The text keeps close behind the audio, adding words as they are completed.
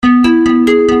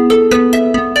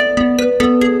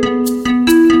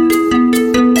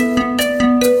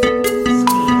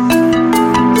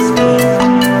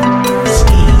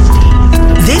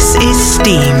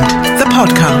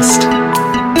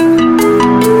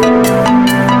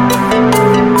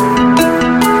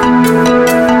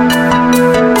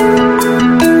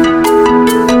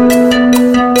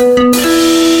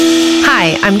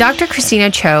Dr.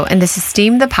 Christina Cho, and this is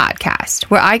STEAM, the podcast,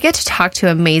 where I get to talk to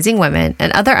amazing women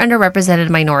and other underrepresented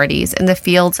minorities in the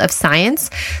fields of science,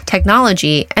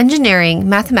 technology, engineering,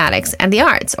 mathematics, and the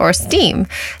arts, or STEAM,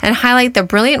 and highlight the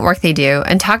brilliant work they do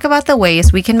and talk about the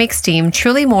ways we can make STEAM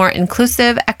truly more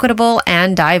inclusive, equitable,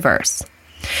 and diverse.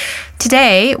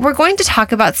 Today, we're going to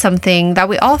talk about something that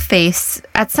we all face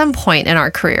at some point in our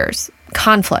careers: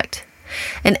 conflict.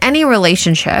 In any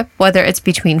relationship, whether it's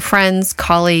between friends,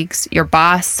 colleagues, your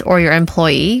boss, or your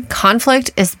employee,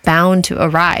 conflict is bound to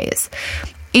arise.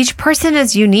 Each person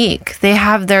is unique. They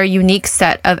have their unique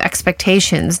set of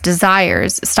expectations,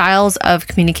 desires, styles of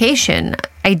communication,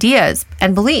 ideas,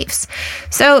 and beliefs.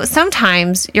 So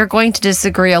sometimes you're going to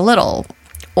disagree a little,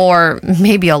 or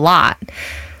maybe a lot.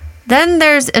 Then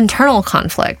there's internal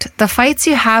conflict, the fights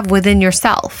you have within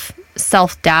yourself.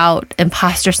 Self-doubt,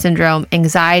 imposter syndrome,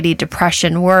 anxiety,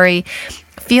 depression, worry,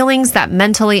 feelings that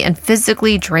mentally and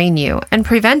physically drain you and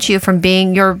prevent you from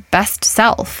being your best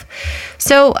self.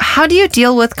 So how do you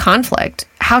deal with conflict?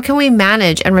 How can we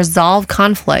manage and resolve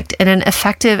conflict in an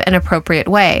effective and appropriate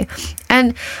way?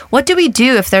 And what do we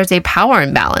do if there's a power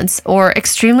imbalance or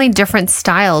extremely different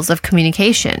styles of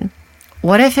communication?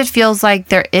 What if it feels like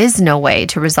there is no way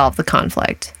to resolve the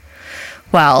conflict?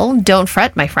 Well, don't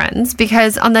fret, my friends,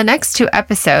 because on the next 2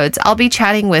 episodes, I'll be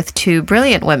chatting with 2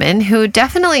 brilliant women who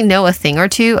definitely know a thing or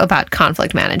two about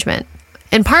conflict management.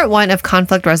 In part 1 of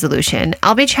Conflict Resolution,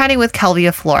 I'll be chatting with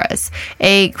Kelvia Flores,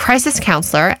 a crisis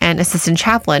counselor and assistant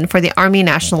chaplain for the Army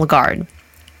National Guard.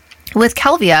 With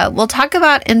Kelvia, we'll talk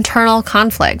about internal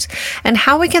conflict and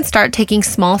how we can start taking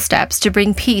small steps to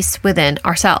bring peace within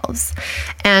ourselves.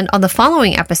 And on the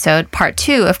following episode, part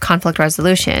 2 of Conflict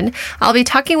Resolution, I'll be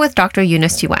talking with Dr.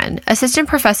 Eunice Yuen, assistant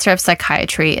professor of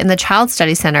psychiatry in the Child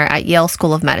Study Center at Yale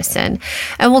School of Medicine,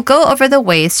 and we'll go over the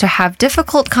ways to have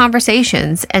difficult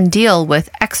conversations and deal with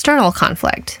external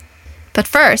conflict. But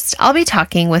first, I'll be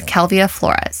talking with Kelvia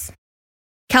Flores.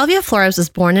 Kelvia Flores was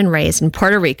born and raised in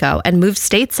Puerto Rico and moved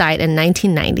stateside in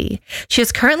 1990. She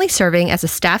is currently serving as a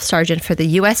staff sergeant for the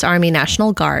U.S. Army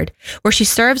National Guard, where she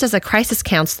serves as a crisis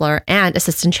counselor and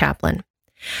assistant chaplain.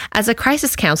 As a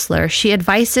crisis counselor, she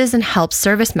advises and helps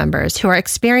service members who are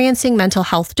experiencing mental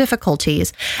health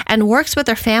difficulties and works with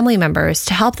their family members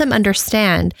to help them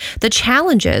understand the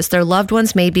challenges their loved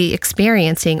ones may be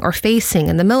experiencing or facing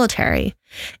in the military.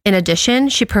 In addition,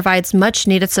 she provides much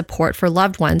needed support for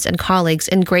loved ones and colleagues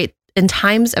in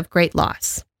times of great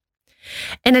loss.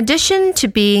 In addition to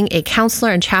being a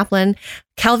counselor and chaplain,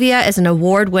 Kelvia is an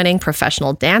award-winning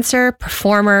professional dancer,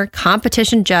 performer,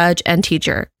 competition judge, and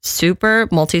teacher. Super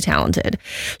multi-talented.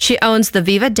 She owns the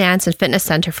Viva Dance and Fitness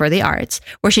Center for the Arts,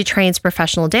 where she trains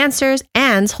professional dancers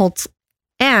and holds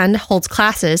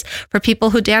classes for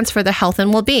people who dance for their health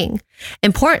and well-being.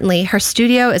 Importantly, her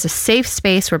studio is a safe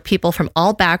space where people from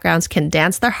all backgrounds can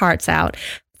dance their hearts out,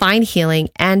 find healing,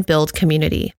 and build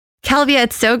community. Kelvia,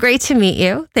 it's so great to meet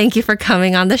you. Thank you for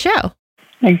coming on the show.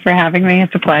 Thanks for having me.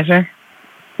 It's a pleasure.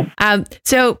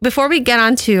 So before we get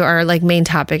on to our main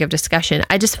topic of discussion,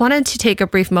 I just wanted to take a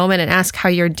brief moment and ask how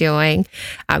you're doing,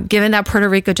 given that Puerto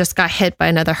Rico just got hit by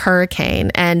another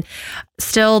hurricane, and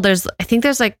still there's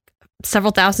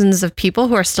several thousands of people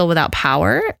who are still without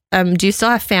power. Do you still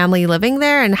have family living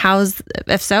there? And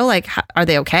if so, are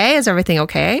they okay? Is everything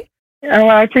okay? Well,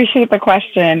 I appreciate the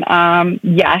question.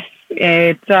 Yes,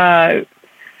 it does.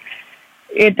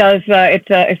 It's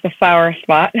a sour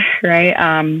spot, right?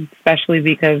 Especially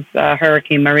because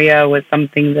Hurricane Maria was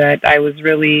something that I was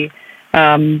really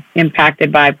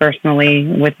impacted by personally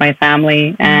with my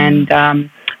family. And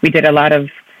we did a lot of,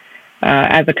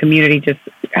 as a community, just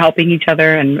helping each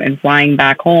other and flying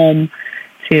back home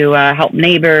to help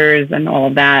neighbors and all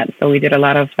of that. So we did a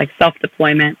lot of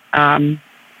self-deployment,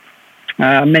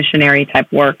 missionary type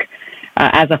work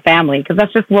as a family, because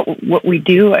that's just what we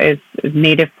do as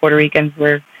native Puerto Ricans.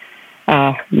 We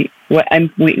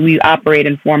operate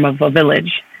in form of a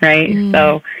village, right?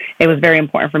 So it was very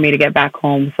important for me to get back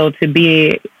home. So to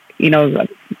be, a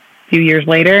few years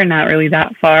later, not really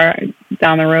that far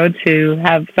down the road, to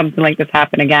have something like this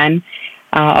happen again,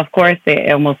 of course,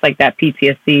 almost like that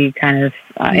PTSD kind of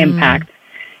impact.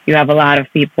 You have a lot of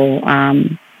people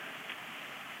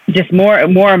just more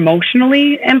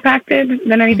emotionally impacted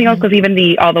than anything else,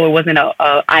 because although it wasn't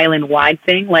a island-wide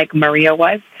thing like Maria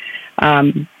was,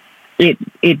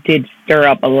 it did stir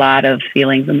up a lot of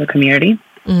feelings in the community.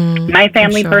 My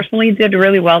family personally did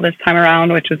really well this time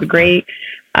around, which was great.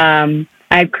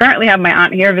 I currently have my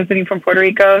aunt here visiting from Puerto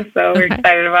Rico, so we're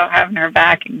excited about having her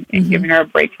back and giving her a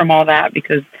break from all that,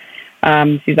 because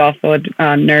she's also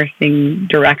a nursing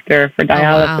director for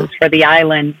dialysis for the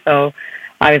island. So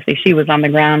obviously she was on the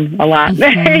ground a lot,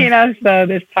 you know, so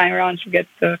this time around she gets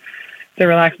to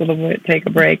relax a little bit, take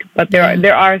a break. But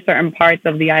there are certain parts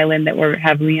of the island that were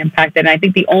heavily impacted. And I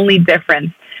think the only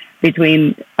difference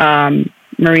between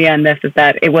Maria and this is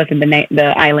that it wasn't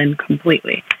the island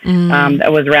completely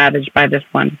that was ravaged by this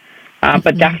one.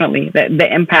 But definitely the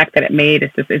impact that it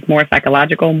made is more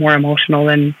psychological, more emotional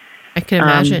than I can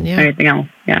imagine, anything else.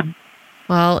 Yeah.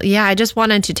 Well, yeah, I just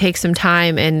wanted to take some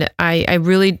time, and I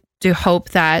really do hope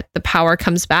that the power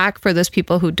comes back for those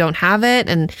people who don't have it,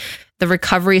 and the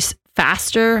recovery's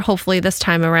faster, hopefully this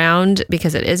time around,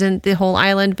 because it isn't the whole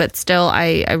island. But still,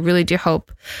 I really do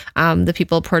hope the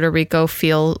people of Puerto Rico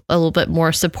feel a little bit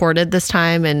more supported this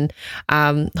time, and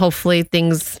hopefully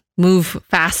things move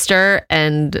faster.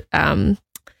 And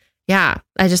yeah,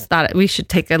 I just thought we should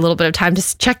take a little bit of time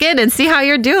to check in and see how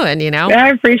you're doing, you know? Yeah, I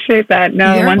appreciate that.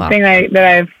 No, you're one thing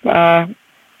that I've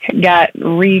got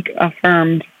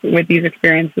reaffirmed with these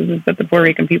experiences is that the Puerto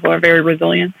Rican people are very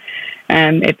resilient,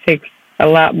 and it takes a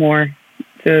lot more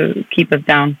to keep us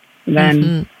down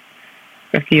than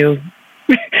a few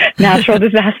natural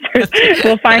disasters.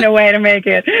 We'll find a way to make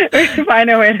it. We'll find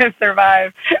a way to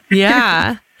survive.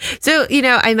 Yeah. So, you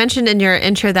know, I mentioned in your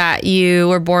intro that you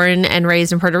were born and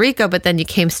raised in Puerto Rico, but then you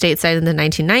came stateside in the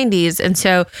 1990s. And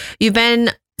so you've been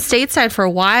stateside for a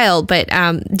while, but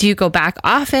do you go back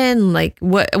often? Like,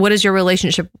 what is your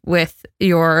relationship with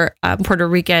your Puerto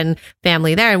Rican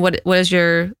family there? And what is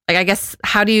your, like, I guess,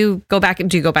 how do you go back?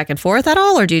 Do you go back and forth at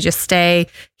all, or do you just stay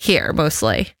here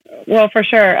mostly? Well, for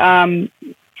sure.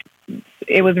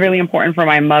 It was really important for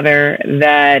my mother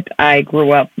that I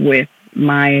grew up with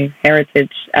my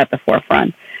heritage at the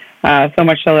forefront. So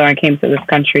much so that when I came to this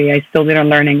country, I still didn't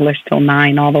learn English till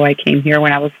 9, although I came here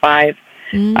when I was 5.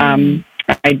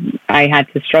 I had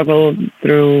to struggle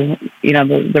through, you know,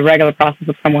 the regular process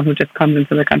of someone who just comes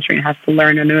into the country and has to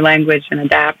learn a new language and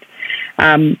adapt.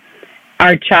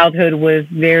 Our childhood was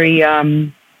very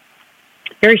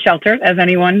sheltered, as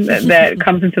anyone that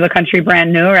comes into the country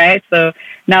brand new, right? So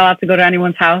not allowed to go to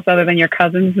anyone's house other than your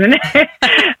cousins.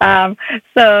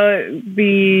 So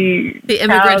the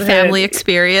immigrant family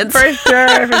experience. For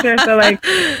sure. So like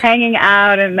hanging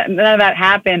out, and none of that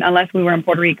happened unless we were in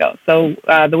Puerto Rico. So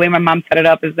the way my mom set it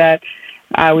up is that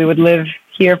we would live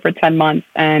here for 10 months,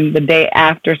 and the day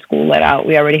after school let out,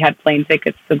 we already had plane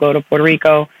tickets to go to Puerto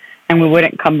Rico, and we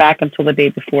wouldn't come back until the day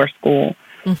before school.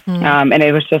 And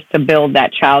it was just to build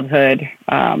that childhood,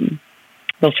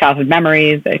 those childhood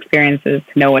memories, the experiences,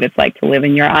 to know what it's like to live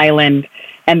in your island.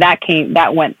 And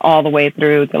that went all the way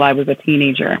through till I was a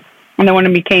teenager. And then when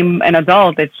I became an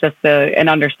adult, it's just an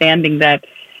understanding that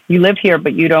you live here,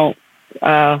 but you don't,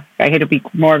 I hate to be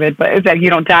morbid, but it's that you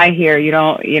don't die here. You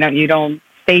don't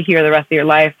stay here the rest of your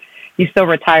life. You still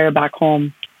retire back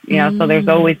home, you know? So there's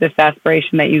always this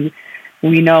aspiration that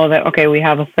we know that, okay, we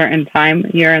have a certain time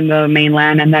here in the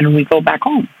mainland, and then we go back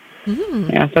home.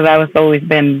 Yeah, so that has always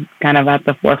been kind of at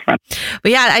the forefront.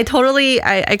 But yeah, I totally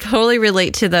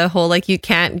relate to the whole, like, you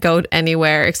can't go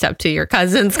anywhere except to your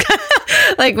cousins.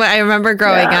 Like, when I remember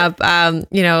growing up,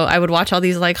 you know, I would watch all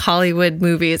these like Hollywood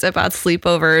movies about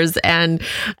sleepovers and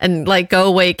like go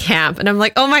away camp. And I'm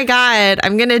like, oh my God,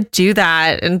 I'm going to do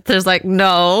that. And there's like,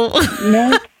 no,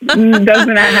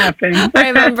 doesn't that happen? I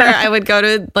remember I would go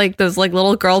to like those like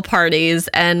little girl parties,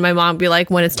 and my mom would be like,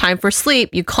 when it's time for sleep,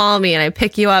 you call me and I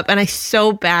pick you up. And I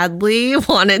so badly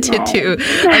wanted to do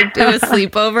a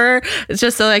sleepover. It's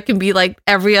just so I can be like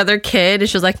every other kid. And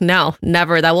she was like, no,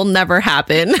 never. That will never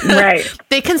happen. Right.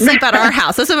 They can sleep at our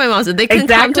house. That's what my mom said. They can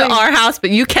come to our house,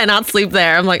 but you cannot sleep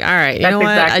there. I'm like, all right, you know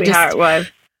what? Exactly how it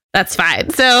was. That's fine.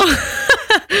 So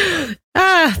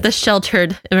the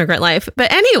sheltered immigrant life.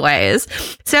 But anyways,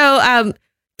 so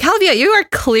Kelvia, you are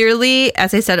clearly,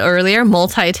 as I said earlier,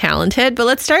 multi-talented. But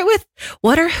let's start with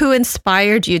what or who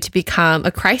inspired you to become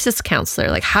a crisis counselor?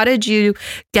 Like, how did you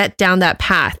get down that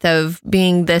path of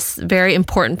being this very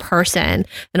important person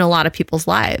in a lot of people's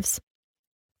lives?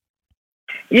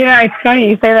 Yeah, it's funny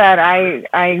you say that.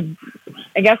 I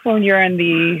guess when you're in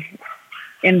the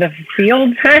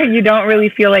field, you don't really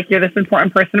feel like you're this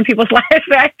important person in people's lives,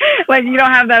 right? Like, you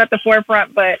don't have that at the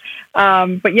forefront, but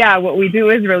yeah, what we do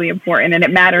is really important, and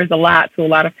it matters a lot to a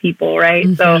lot of people, right?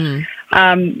 So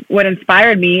what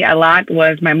inspired me a lot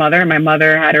was my mother. My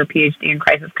mother had her PhD in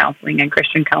crisis counseling and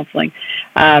Christian counseling.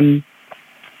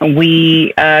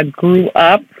 We grew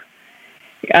up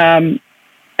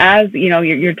as, you know,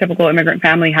 your typical immigrant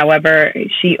family. However,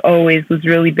 she always was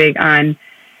really big on,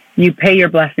 you pay your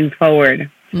blessings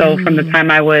forward. So from the time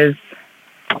I was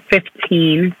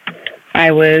 15,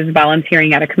 I was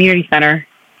volunteering at a community center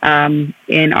in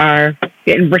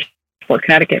Bridgeport,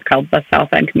 Connecticut, called the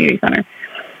South End Community Center.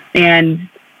 And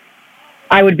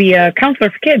I would be a counselor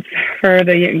for kids, for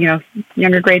the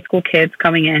younger grade school kids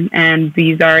coming in, and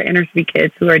these are inner city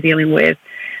kids who are dealing with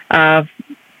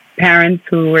parents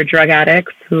who were drug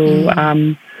addicts, who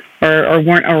or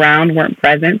weren't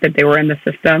present, that they were in the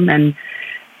system, and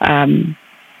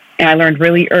I learned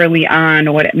really early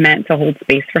on what it meant to hold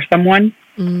space for someone,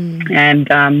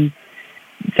 and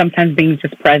sometimes being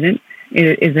just present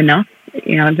is enough,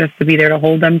 just to be there to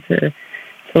hold them, to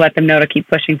let them know to keep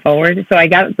pushing forward. So I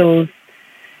got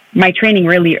my training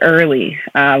really early.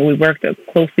 We worked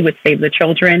closely with Save the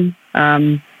Children.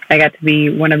 I got to be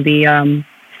one of the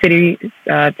city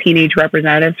teenage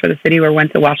representatives for the city, where I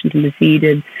went to Washington, D.C.,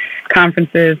 did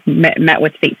conferences, met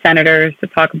with state senators to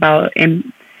talk about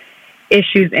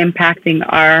issues impacting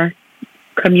our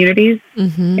communities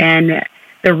and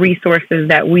the resources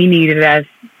that we needed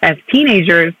as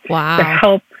teenagers to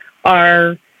help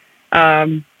our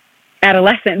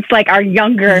adolescents, like our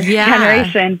younger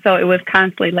generation. So it was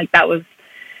constantly like that was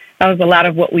a lot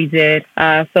of what we did.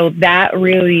 So that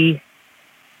really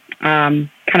kind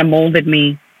of molded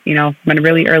me, from a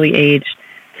really early age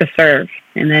to serve.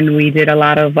 And then we did a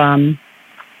lot of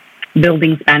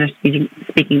building Spanish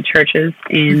speaking churches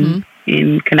in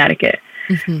Connecticut.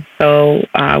 So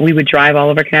we would drive all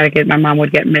over Connecticut. My mom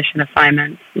would get missionary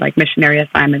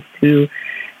assignments to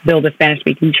build a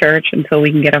Spanish-speaking church until we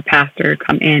can get a pastor to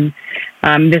come in.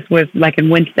 This was like in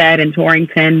Winsted and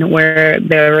Torrington, where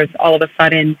there was all of a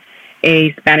sudden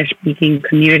a Spanish-speaking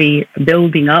community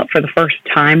building up for the first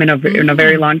time in a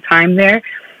very long time there.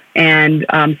 And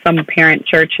some parent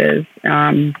churches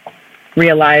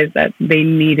realized that they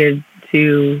needed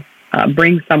to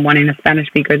bring someone in, a Spanish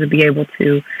speaker, to be able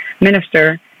to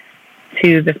minister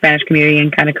to the Spanish community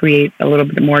and kind of create a little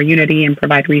bit more unity and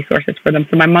provide resources for them.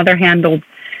 So my mother handled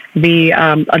the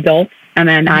adults, and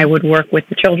then I would work with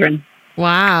the children.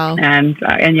 Wow. And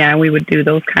we would do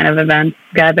those kind of events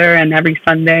together, and every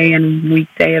Sunday and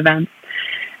weekday events.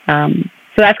 So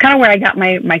that's kind of where I got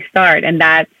my start. And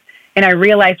I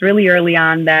realized really early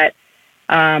on that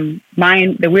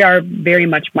that we are very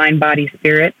much mind, body,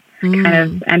 spirit kind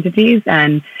of entities.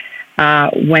 And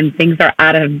when things are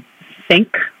out of sync,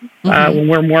 when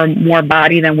we're more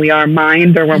body than we are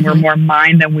mind, or when we're more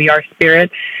mind than we are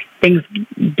spirit, things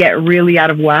get really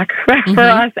out of whack for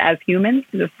us as humans.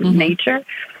 This is nature.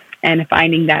 And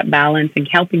finding that balance and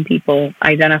helping people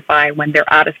identify when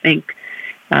they're out of sync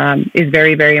is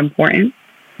very, very important.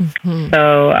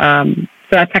 So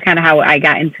that's kind of how I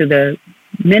got into the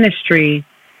ministry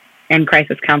and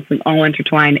crisis counseling all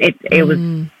intertwined. It was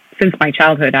since my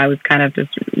childhood. I was kind of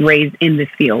just raised in this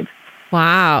field.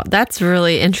 Wow, that's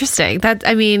really interesting.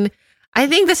 I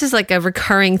think this is like a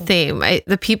recurring theme.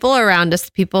 The people around us,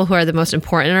 the people who are the most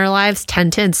important in our lives,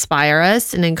 tend to inspire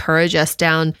us and encourage us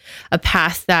down a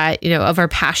path that, of our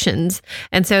passions.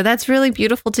 And so that's really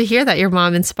beautiful to hear that your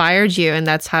mom inspired you, and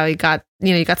that's how you got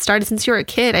started since you were a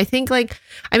kid. I think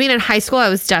in high school, I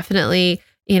was definitely,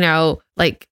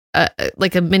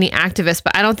 like a mini activist,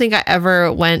 but I don't think I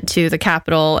ever went to the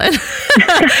Capitol and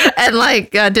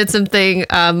did something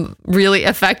really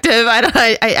effective.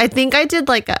 I think I did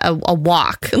like a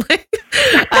walk.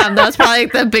 That was probably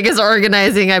the biggest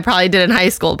organizing I probably did in high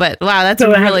school. But wow, that's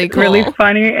really cool. Really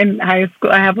funny. In high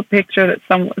school, I have a picture that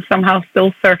somehow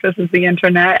still surfaces the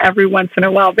internet every once in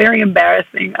a while. Very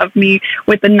embarrassing, of me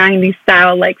with the '90s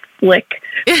style, like slick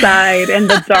side and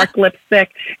the dark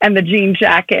lipstick and the jean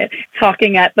jacket,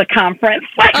 talking at the conference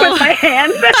with my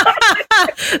hands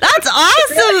out. That's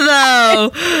awesome,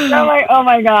 though. I'm like, oh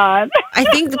my God. I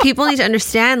think the people need to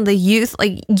understand, the youth,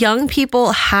 like young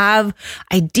people, have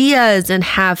ideas and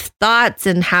have thoughts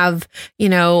and have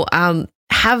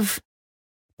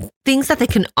things that they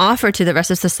can offer to the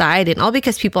rest of society. And all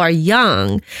because people are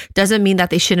young doesn't mean that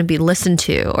they shouldn't be listened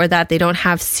to, or that they don't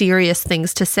have serious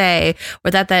things to say, or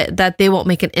that they won't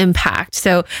make an impact.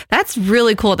 So that's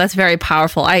really cool. That's very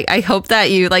powerful. I hope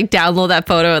that you download that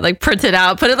photo and print it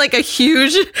out, put it a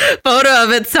huge photo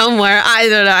of it somewhere. I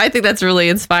don't know. I think that's really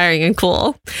inspiring and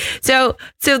cool. So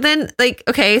then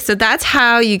okay, so that's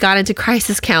how you got into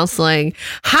crisis counseling.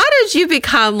 How did you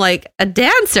become a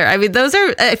dancer?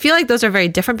 I feel like those are very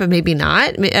different, but maybe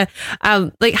not.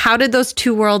 How did those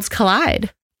two worlds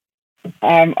collide?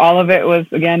 All of it was,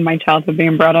 again, my childhood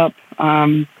being brought up.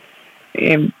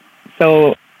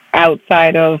 So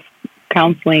outside of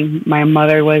counseling, my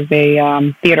mother was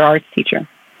a theater arts teacher.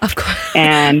 Of course.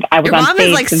 And I was Your on mom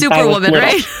stage is since Superwoman,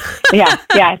 right? Yeah.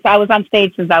 So I was on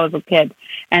stage since I was a kid.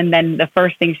 And then the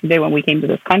first thing she did when we came to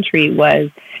this country was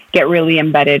get really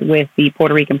embedded with the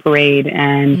Puerto Rican parade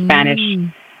and Spanish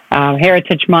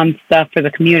Heritage Month stuff for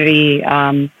the community.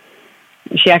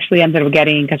 she actually ended up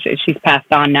getting, because she's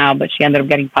passed on now, but she ended up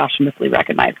getting posthumously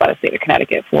recognized by the state of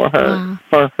Connecticut for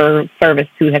her service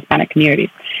to Hispanic communities,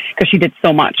 because she did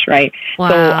so much, right? Wow.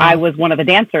 So I was one of the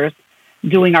dancers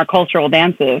doing our cultural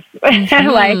dances,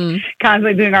 like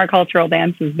constantly doing our cultural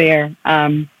dances there.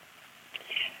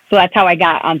 So that's how I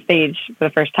got on stage for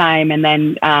the first time. And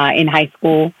then in high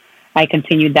school, I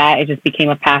continued that. It just became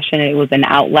a passion. It was an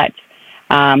outlet.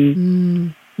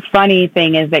 Funny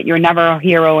thing is that you're never a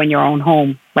hero in your own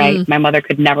home, right? My mother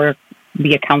could never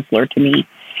be a counselor to me.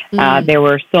 There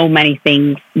were so many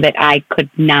things that I could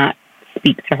not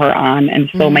speak to her on, and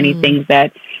so many things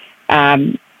that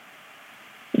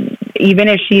even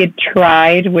if she had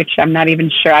tried, which I'm not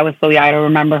even sure, I was so young, I don't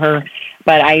remember her,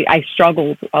 but I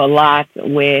struggled a lot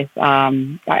with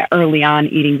early on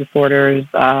eating disorders,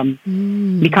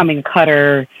 becoming a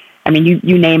cutter. I mean,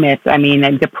 you name it. I mean,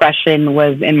 and depression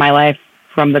was in my life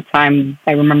from the time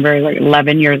I remember, like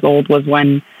 11 years old was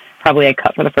when probably I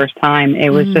cut for the first time. It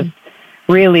was just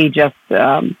really just, you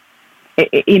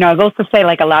know, it goes to say,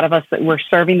 like, a lot of us, that we're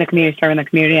serving the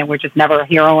community, and we're just never a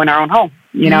hero in our own home,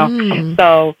 you know?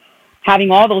 So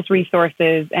having all those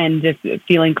resources and just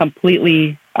feeling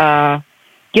completely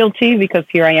guilty, because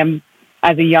here I am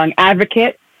as a young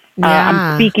advocate.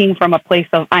 I'm speaking from a place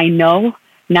of I know,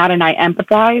 not an I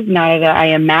empathize, not an I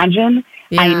imagine.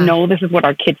 I know this is what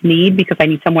our kids need, because I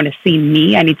need someone to see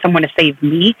me. I need someone to save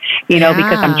me, you know,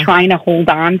 because I'm trying to hold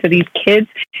on to these kids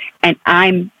and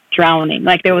I'm drowning.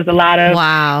 Like, there was a lot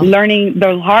of learning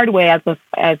the hard way as a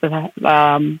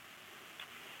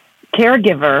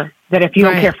caregiver, that if you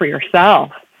don't care for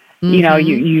yourself, you know,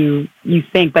 you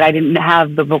think, but I didn't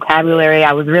have the vocabulary.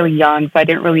 I was really young, so I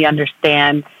didn't really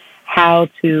understand how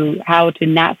to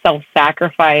not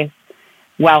self-sacrifice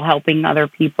while helping other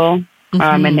people,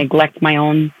 and neglect my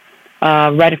own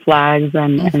red flags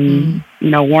and you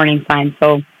know, warning signs.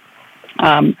 So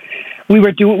we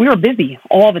were busy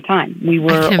all the time. We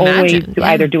were always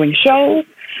either doing shows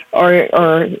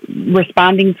or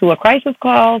responding to a crisis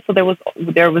call. So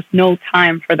there was no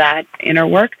time for that inner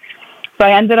work. So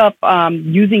I ended up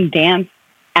using dance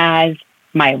as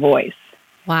my voice.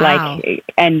 Like,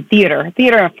 and theater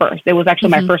at first. It was actually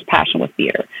my first passion was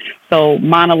theater. So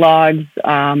monologues,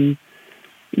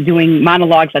 doing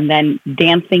monologues and then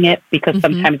dancing it, because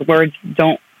sometimes words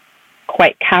don't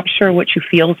quite capture what you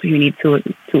feel, so you need to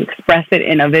express it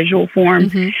in a visual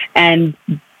form. And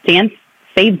dance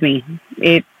saved me.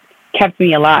 It kept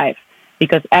me alive,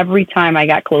 because every time I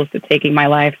got close to taking my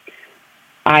life,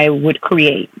 I would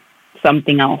create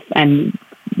something else and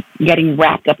getting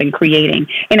wrapped up in creating.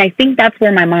 And I think that's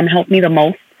where my mom helped me the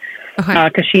most,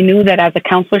 because she knew that as a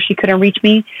counselor, she couldn't reach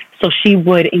me. So she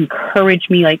would encourage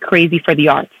me like crazy for the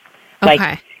arts.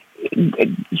 Like,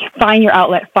 find your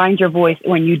outlet, find your voice.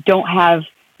 When you don't have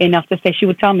enough to say, she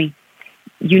would tell me,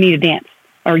 you need to dance,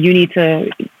 or you need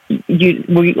to,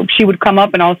 she would come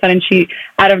up and all of a sudden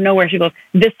out of nowhere, she goes,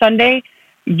 this Sunday,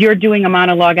 you're doing a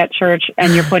monologue at church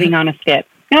and you're putting on a skit.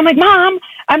 And I'm like, Mom,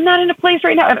 I'm not in a place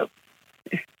right now.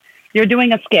 You're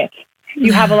doing a skit.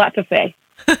 You have a lot to say,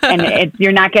 and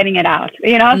you're not getting it out,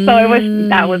 you know? So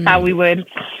that was how we would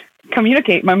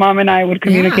communicate. My mom and I would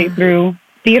communicate through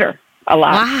theater a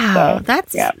lot. Wow.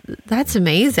 So, that's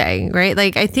amazing, right?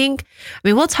 Like, I mean,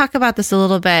 we'll talk about this a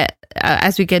little bit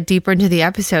as we get deeper into the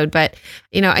episode, but,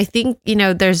 you know, I think, you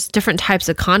know, there's different types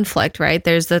of conflict, right?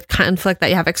 There's the conflict that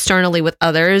you have externally with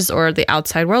others or the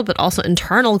outside world, but also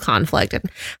internal conflict,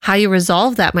 and how you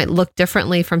resolve that might look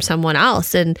differently from someone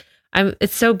else. And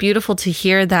it's so beautiful to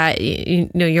hear that,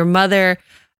 you know, your mother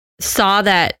saw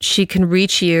that she can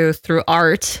reach you through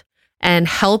art and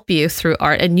help you through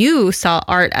art. And you saw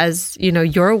art as, you know,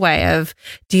 your way of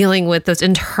dealing with those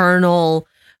internal,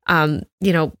 you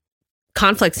know,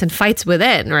 conflicts and fights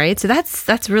within, right? So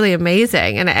that's really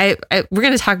amazing. And we're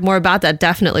going to talk more about that,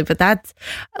 definitely. But that's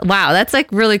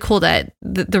like really cool that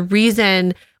the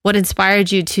reason, what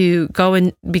inspired you to go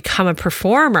and become a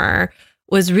performer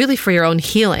was really for your own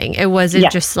healing. It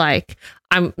wasn't just like,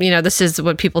 this is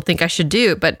what people think I should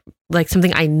do, but like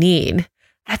something I need.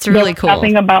 That's really cool.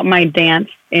 Nothing about my dance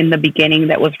in the beginning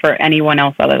that was for anyone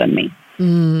else other than me.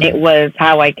 It was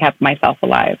how I kept myself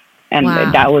alive. And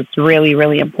that was really,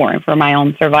 really important for my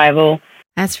own survival.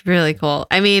 That's really cool.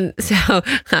 I mean, so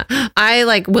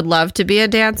I would love to be a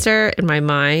dancer in my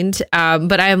mind,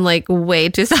 but I'm way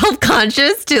too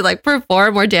self-conscious to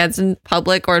perform or dance in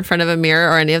public or in front of a mirror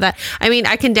or any of that. I mean,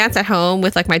 I can dance at home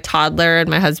with my toddler and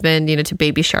my husband, to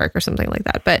Baby Shark or something like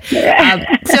that. But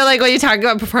so when you talk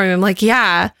about performing, I'm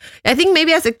I think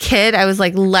maybe as a kid I was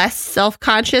less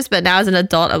self-conscious, but now as an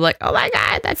adult I'm oh my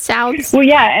God, that sounds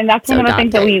and that's so one of the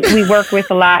daunting. things that we work with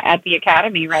a lot at the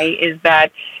academy, right? Is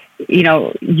that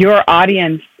your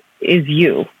audience is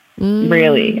you,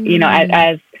 really.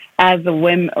 As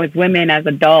women, as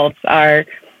adults,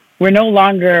 we're no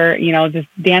longer, just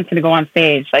dancing to go on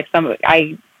stage. Like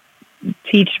I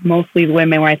teach mostly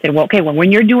women where I said, well, okay, well,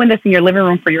 when you're doing this in your living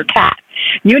room for your cat,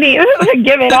 you need to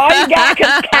give it all you got,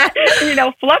 because cat,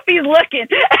 Fluffy's looking.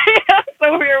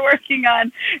 So we're working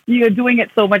on, doing it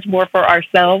so much more for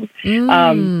ourselves,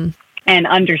 and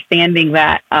understanding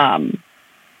that,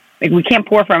 we can't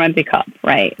pour from an empty cup,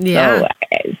 right? Yeah.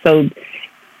 So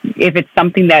if it's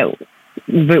something that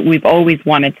we've always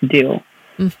wanted to do,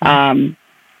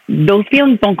 those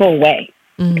feelings don't go away.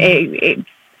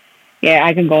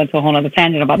 I can go into a whole other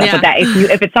tangent about that. Yeah. But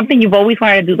if it's something you've always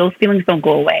wanted to do, those feelings don't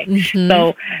go away.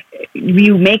 So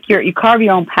you carve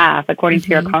your own path according to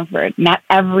your comfort. Not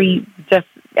everyone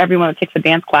that takes a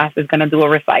dance class is going to do a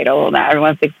recital. Not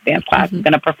everyone that takes a dance class is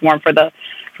going to perform for the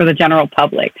general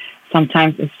public.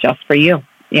 Sometimes it's just for you,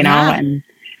 and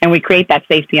we create that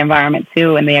safety environment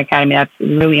too in the academy. That's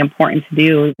really important to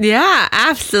do. Yeah,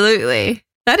 absolutely.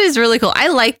 That is really cool. I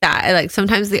like that. I like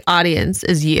sometimes the audience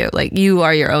is you, like you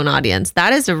are your own audience.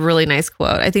 That is a really nice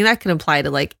quote. I think that can apply to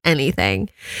like anything.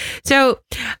 So,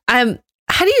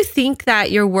 how do you think that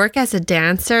your work as a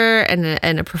dancer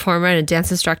and a performer and a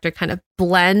dance instructor kind of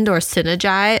blend or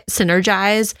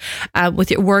synergize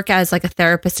with your work as like a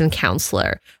therapist and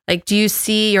counselor? Like, do you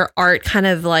see your art kind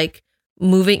of like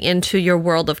moving into your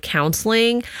world of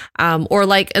counseling, or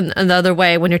like another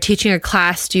way, when you're teaching a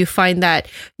class, do you find that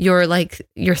your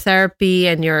therapy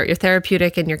and your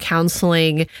therapeutic and your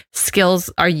counseling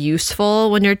skills are useful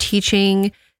when you're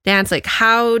teaching dance? Like,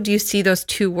 how do you see those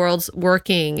two worlds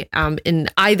working in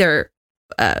either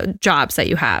jobs that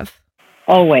you have?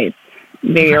 Always.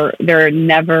 They're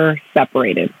never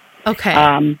separated.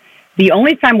 Okay. The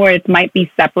only time where it might be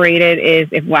separated is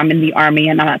if I'm in the Army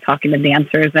and I'm not talking to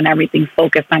dancers and everything's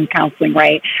focused on counseling,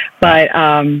 right? But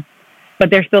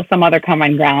there's still some other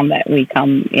common ground that we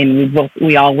come in.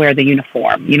 We all wear the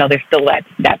uniform. There's still that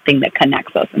thing that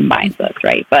connects us and binds us,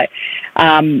 right? But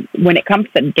when it comes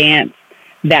to dance,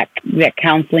 that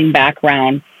counseling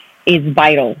background is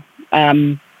vital.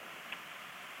 I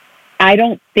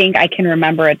don't think I can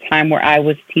remember a time where I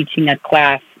was teaching a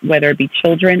class, whether it be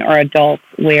children or adults,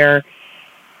 where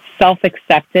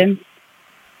self-acceptance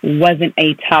wasn't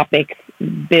a topic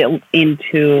built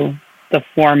into the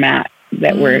format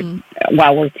that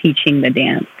while we're teaching the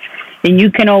dance. And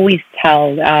you can always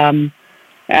tell,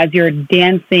 as you're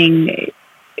dancing,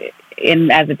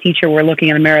 as a teacher, we're looking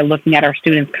in the mirror, looking at our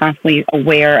students, constantly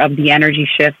aware of the energy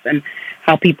shifts and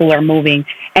how people are moving.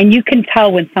 And you can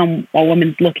tell when a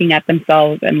woman's looking at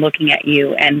themselves and looking at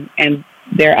you, and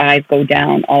their eyes go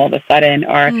down all of a sudden,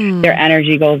 or their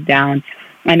energy goes down.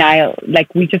 And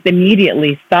we just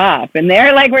immediately stop. And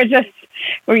they're like, we're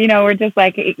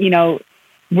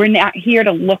not here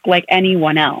to look like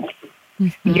anyone else.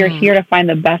 You're here to find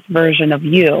the best version of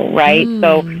you, right?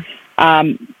 So,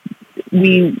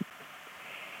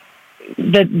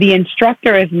 the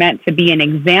instructor is meant to be an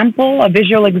example, a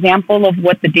visual example of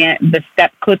what the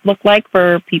step could look like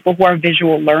for people who are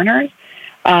visual learners.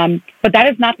 But that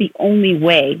is not the only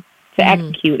way to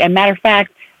execute. And matter of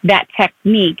fact, that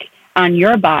technique on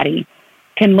your body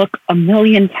can look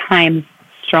 1,000,000 times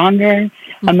stronger,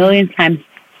 1,000,000 times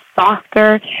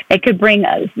softer. It could bring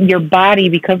your body,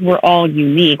 because we're all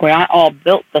unique, we're not all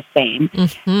built the same,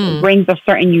 brings a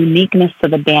certain uniqueness to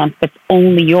the dance that's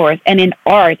only yours. And in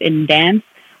art, in dance,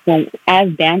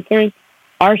 as dancers,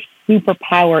 our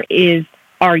superpower is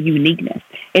our uniqueness.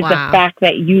 It's the fact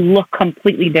that you look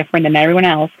completely different than everyone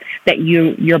else, that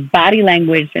your body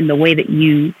language and the way that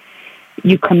you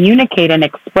communicate and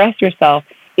express yourself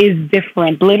is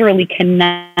different. Literally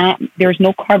there's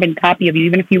no carbon copy of you.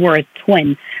 Even if you were a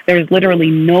twin, there's literally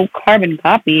no carbon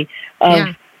copy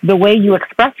of the way you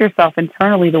express yourself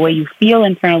internally, the way you feel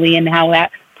internally, and how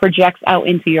that projects out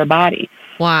into your body.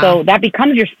 Wow. So that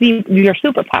becomes your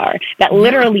superpower. That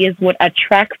literally is what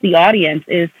attracts the audience,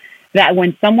 is that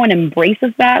when someone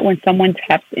embraces that, when someone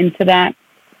taps into that,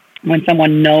 when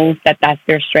someone knows that that's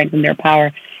their strength and their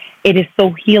power, it is so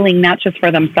healing, not just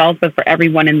for themselves, but for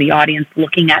everyone in the audience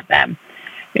looking at them.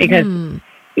 Because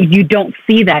you don't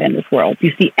see that in this world.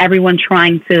 You see everyone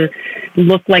trying to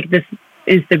look like this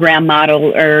Instagram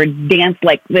model or dance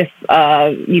like this,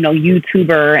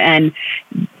 YouTuber, and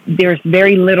there's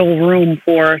very little room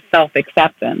for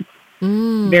self-acceptance.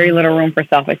 Very little room for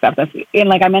self-acceptance. And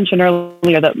like I mentioned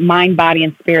earlier, the mind, body,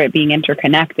 and spirit being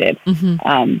interconnected,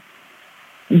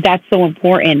 that's so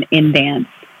important in dance.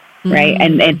 Right.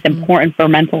 And it's important for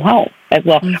mental health as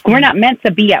well. We're not meant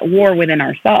to be at war within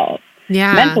ourselves.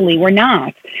 Yeah. Mentally, we're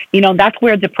not. That's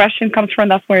where depression comes from.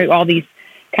 That's where all these,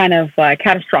 kind of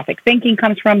catastrophic thinking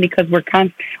comes from, because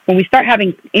when we start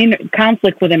having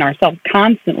conflict within ourselves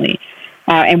constantly,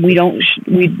 and we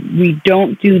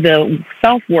don't do the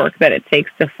self work that it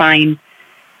takes to find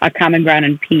a common ground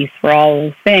and peace for all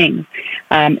those things,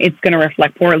 it's going to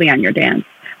reflect poorly on your dance,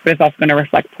 but it's also going to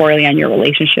reflect poorly on your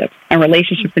relationships and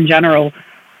relationships in general,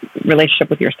 relationship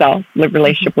with yourself,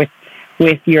 relationship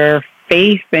with your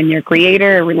faith and your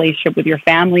creator, relationship with your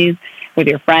families, with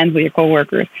your friends, with your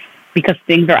coworkers, because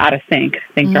things are out of sync,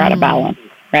 things are out of balance,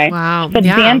 right? Wow. So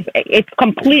dance, it's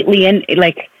completely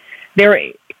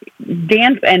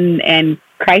dance and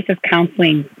crisis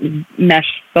counseling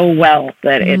mesh so well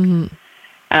that it's,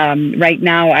 right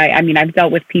now, I've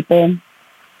dealt with people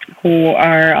who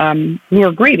are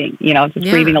grieving,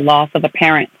 grieving the loss of a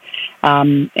parent.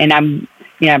 And I'm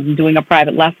doing a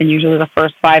private lesson. Usually the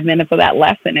first 5 minutes of that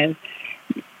lesson is,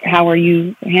 how are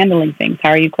you handling things? How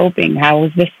are you coping? How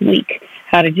was this week?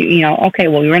 How did you, okay,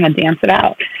 well, we're going to dance it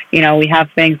out. We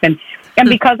have things. And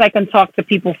because I can talk to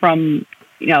people from,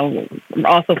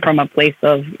 also from a place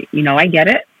of, I get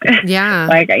it. Yeah.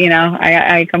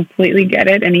 I completely get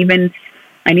it. And even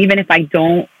if I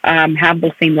don't have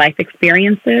those same life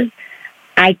experiences,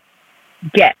 I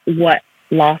get what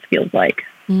loss feels like.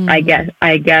 I guess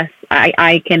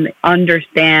I can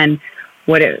understand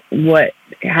what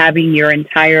having your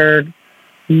entire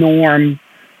norm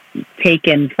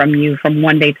taken from you from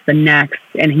one day to the next,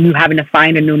 and you having to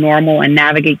find a new normal and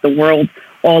navigate the world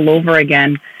all over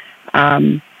again.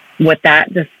 What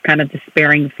that just kind of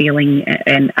despairing feeling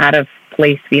and out of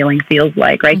place feeling feels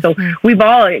like, right? So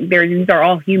these are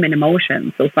all human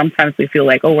emotions. So sometimes we feel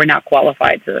like, oh, we're not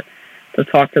qualified to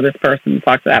talk to this person,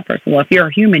 talk to that person. Well, if you're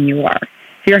a human, you are.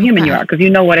 If you're a human, you are, because you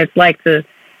know what it's like to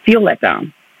feel let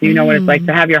down. You know what it's like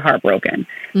to have your heart broken.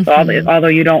 So although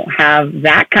you don't have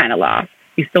that kind of loss,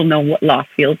 you still know what loss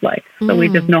feels like. So we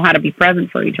just know how to be present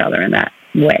for each other in that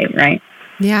way, right?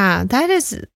 Yeah, that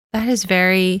is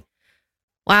very,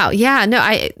 wow. Yeah, no,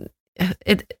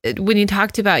 when you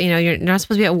talked about, you're not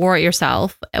supposed to be at war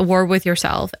with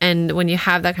yourself. And when you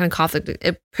have that kind of conflict,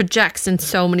 it projects in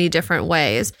so many different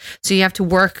ways. So you have to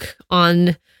work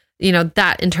on,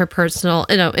 that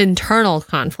interpersonal, internal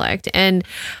conflict. And,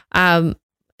 and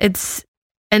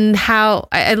how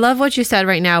I love what you said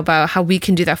right now about how we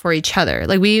can do that for each other.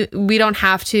 Like we don't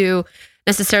have to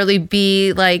necessarily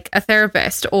be like a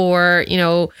therapist or,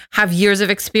 have years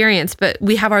of experience, but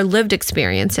we have our lived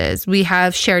experiences. We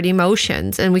have shared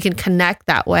emotions and we can connect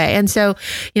that way. And so,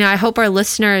 I hope our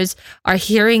listeners are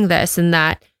hearing this, and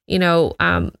that,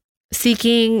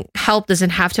 seeking help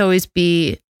doesn't have to always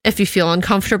be, if you feel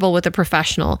uncomfortable with a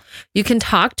professional, you can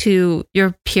talk to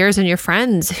your peers and your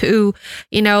friends who,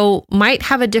 might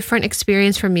have a different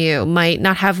experience from you, might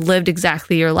not have lived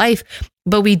exactly your life,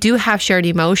 but we do have shared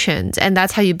emotions. And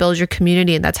that's how you build your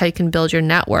community, and that's how you can build your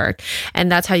network.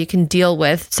 And that's how you can deal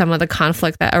with some of the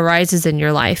conflict that arises in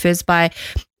your life, is by,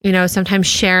 sometimes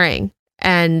sharing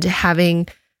and having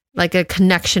like a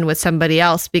connection with somebody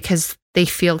else, because they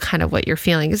feel kind of what you're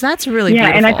feeling. Because that's really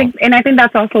beautiful. And I think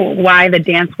that's also why the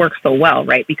dance works so well,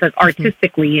 right? Because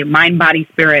artistically, mind, body,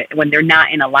 spirit, when they're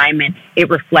not in alignment, it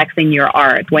reflects in your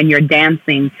art. When you're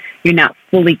dancing, you're not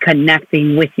fully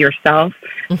connecting with yourself.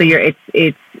 So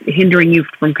it's hindering you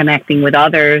from connecting with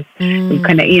others.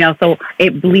 So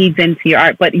it bleeds into your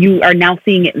art, but you are now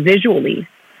seeing it visually.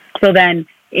 So then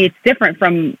it's different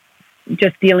from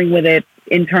just dealing with it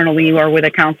internally or with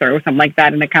a counselor or something like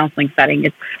that in a counseling setting.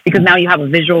 It's because now you have a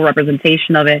visual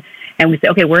representation of it, and we say,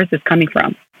 okay, where is this coming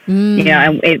from? And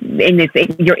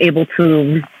you're able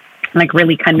to like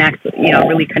really connect with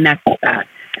that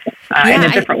in a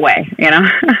different way,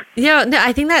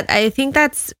 I think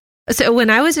that's, so when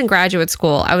I was in graduate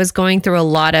school, I was going through a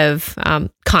lot of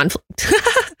conflict,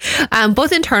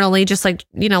 both internally, just like,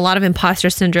 a lot of imposter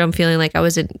syndrome, feeling like I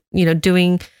wasn't,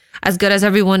 doing as good as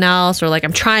everyone else, or like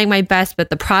I'm trying my best, but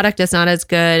the product is not as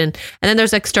good. And then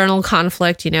there's external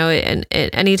conflict, and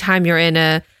anytime you're in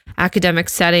a academic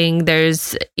setting,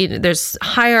 there's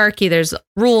hierarchy, there's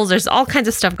rules, there's all kinds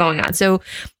of stuff going on. So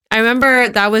I remember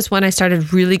that was when I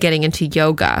started really getting into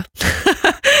yoga.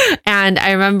 And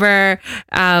I remember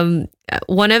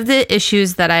one of the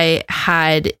issues that I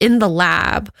had in the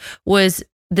lab was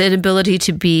the inability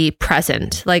to be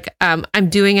present. Like, I'm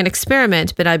doing an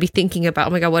experiment, but I'd be thinking about,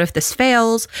 oh my God, what if this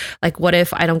fails? Like, what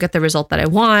if I don't get the result that I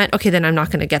want? Okay, then I'm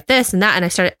not going to get this and that.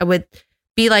 And I would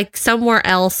be like somewhere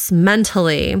else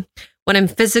mentally when I'm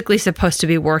physically supposed to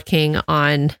be working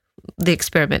on the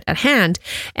experiment at hand.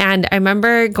 And I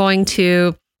remember going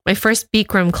to my first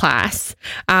Bikram class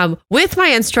with my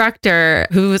instructor,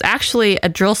 who was actually a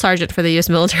drill sergeant for the U.S.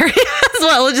 military as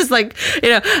well. Just like,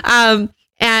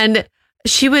 and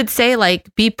she would say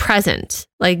like, be present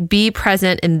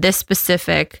in this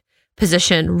specific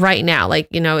position right now. Like,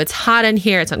 it's hot in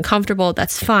here, it's uncomfortable,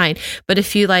 that's fine. But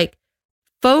if you like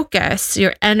focus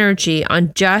your energy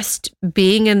on just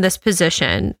being in this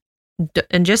position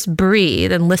and just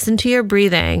breathe and listen to your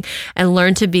breathing and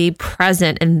learn to be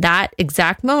present in that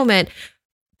exact moment,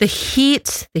 the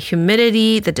heat, the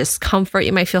humidity, the discomfort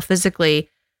you might feel physically,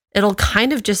 it'll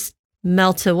kind of just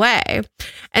melt away.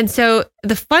 And so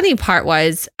the funny part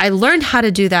was I learned how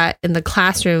to do that in the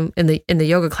classroom, in the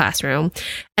yoga classroom.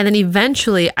 And then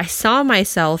eventually I saw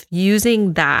myself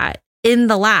using that in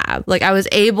the lab. Like I was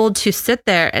able to sit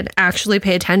there and actually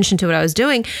pay attention to what I was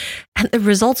doing. And the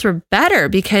results were better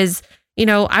because,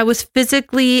 I was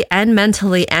physically and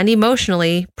mentally and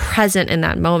emotionally present in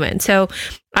that moment. So,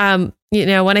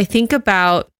 when I think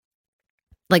about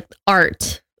like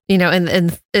art,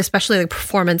 and especially like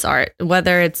performance art,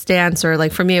 whether it's dance or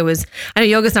like for me, I know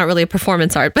yoga's not really a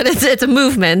performance art, but it's a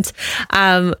movement.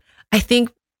 I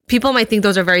think people might think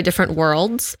those are very different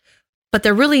worlds, but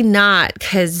they're really not,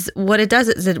 because what it does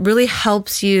is it really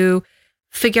helps you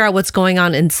figure out what's going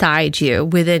on inside you,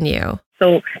 within you.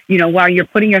 So, while you're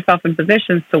putting yourself in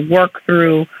positions to work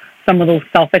through some of those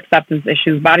self-acceptance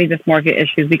issues, body dysmorphia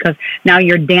issues, because now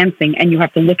you're dancing and you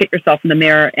have to look at yourself in the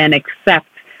mirror and accept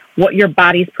what your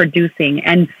body's producing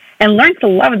and learn to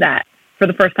love that for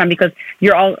the first time, because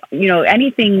you're all,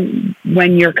 anything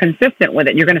when you're consistent with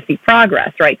it, you're going to see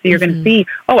progress, right? So you're going to see,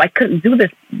 oh, I couldn't do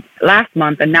this last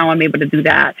month and now I'm able to do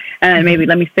that. And then maybe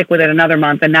let me stick with it another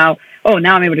month. And now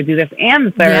I'm able to do this and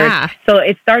the third. Yeah. So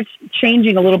it starts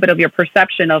changing a little bit of your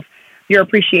perception of your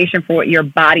appreciation for what your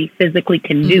body physically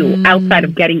can do outside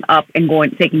of getting up and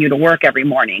taking you to work every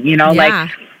morning,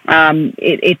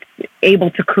 it's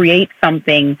able to create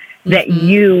something that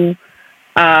you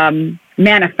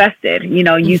manifested.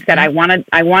 You said, I want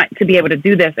to be able to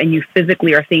do this, and you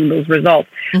physically are seeing those results.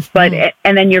 But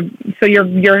and then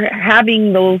you're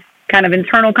having those kind of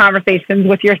internal conversations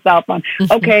with yourself on,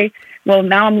 okay, well,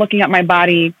 now I'm looking at my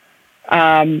body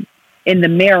in the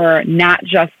mirror, not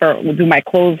just for, do my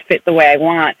clothes fit the way I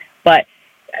want, but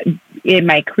am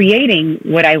I creating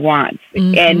what I want?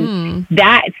 And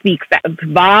that speaks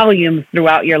volumes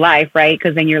throughout your life, right?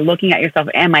 Because then you're looking at yourself,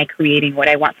 am I creating what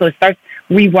I want? So it starts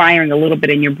rewiring a little bit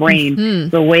in your brain,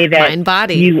 the way that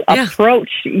you approach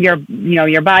your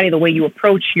body, the way you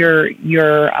approach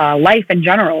your life in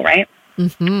general, right?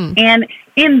 And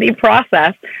in the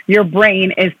process, your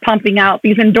brain is pumping out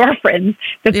these endorphins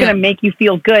that's going to make you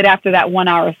feel good after that 1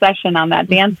 hour session on that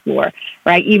dance floor,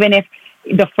 right? Even if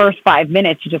the first 5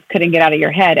 minutes you just couldn't get out of your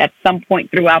head, at some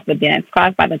point throughout the dance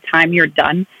class, by the time you're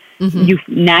done, you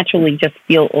naturally just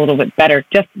feel a little bit better,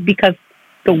 just because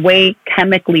the way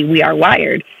chemically we are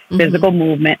wired, physical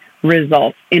movement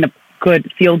results in a good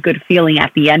feeling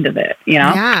at the end of it,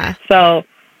 Yeah. So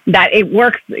that it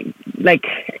works, like,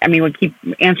 I mean, we keep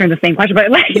answering the same question, but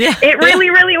like, it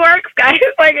really, really works, guys.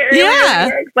 Like, it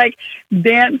really works. Like,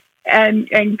 dance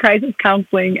and crisis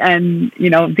counseling and,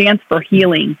 dance for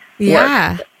healing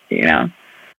works,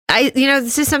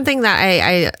 this is something that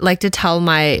I like to tell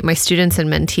my students and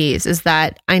mentees, is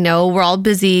that I know we're all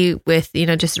busy with,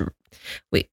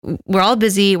 we're all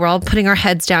busy. We're all putting our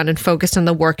heads down and focused on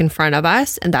the work in front of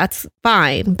us, and that's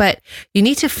fine. But you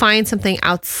need to find something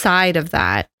outside of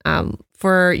that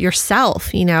for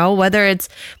yourself, whether it's,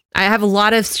 I have a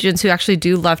lot of students who actually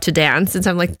do love to dance. And so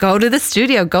I'm like, go to the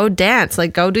studio, go dance,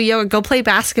 like go do yoga, go play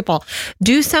basketball,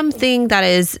 do something that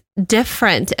is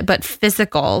different, but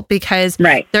physical, because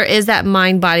there is that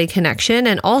mind-body connection.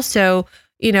 And also,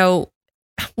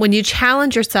 when you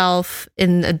challenge yourself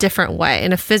in a different way,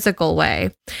 in a physical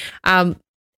way,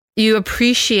 you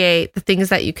appreciate the things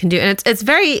that you can do. And it's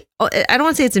very, I don't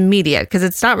want to say it's immediate, because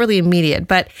it's not really immediate,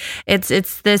 but it's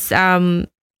this,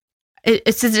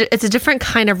 it's a different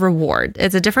kind of reward.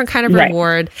 It's a different kind of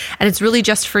reward, and it's really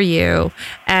just for you.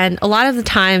 And a lot of the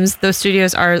times those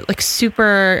studios are like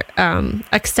super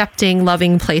accepting,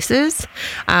 loving places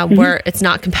where it's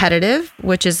not competitive,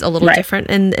 which is a little different.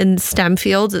 In STEM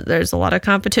fields, there's a lot of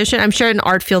competition. I'm sure in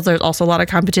art fields, there's also a lot of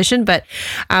competition, but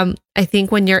I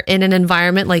think when you're in an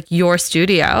environment like your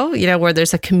studio, where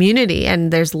there's a community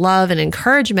and there's love and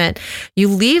encouragement, you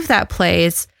leave that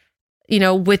place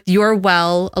with your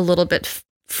well a little bit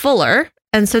fuller.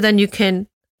 And so then you can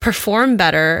perform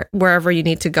better wherever you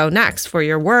need to go next for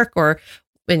your work or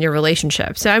in your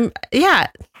relationship. So And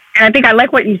I think I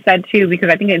like what you said too, because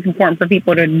I think it's important for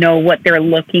people to know what they're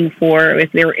looking for.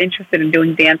 If they're interested in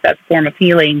doing dance as a form of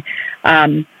healing,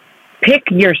 pick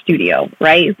your studio,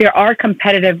 right? There are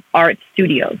competitive art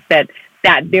studios that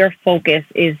their focus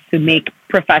is to make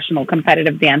professional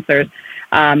competitive dancers.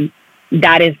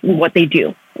 that is what they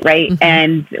do, right? Mm-hmm.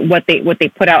 And what they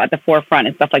put out at the forefront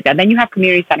and stuff like that. Then you have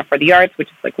Community Center for the Arts, which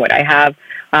is like what I have,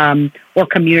 or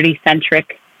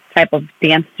community-centric type of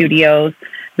dance studios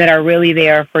that are really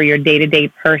there for your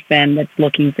day-to-day person that's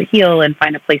looking to heal and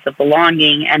find a place of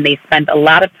belonging. And they spend a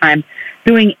lot of time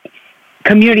doing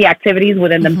community activities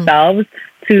within mm-hmm. themselves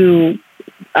to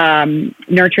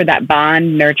nurture that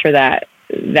bond, nurture that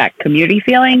community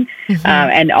feeling, mm-hmm.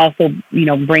 And also,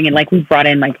 bring in, like, we've brought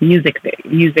in like music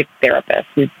therapists,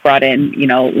 we've brought in,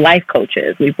 life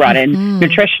coaches, we've brought in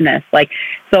nutritionists, like,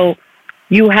 so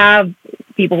you have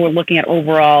people who are looking at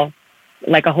overall,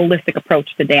 like, a holistic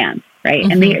approach to dance, right?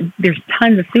 Mm-hmm. And there's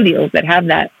tons of studios that have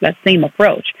that same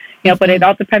approach, mm-hmm. but it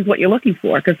all depends what you're looking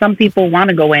for, because some people want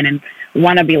to go in and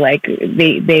want to be like,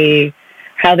 they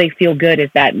how they feel good is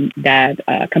that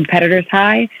competitor's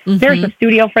high. Mm-hmm. There's a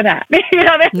studio for that.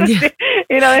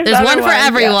 There's one for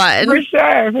everyone.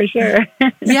 Yeah, for sure.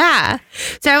 Yeah.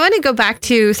 So I want to go back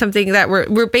to something that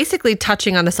we're basically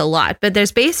touching on this a lot, but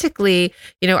there's basically,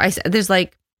 there's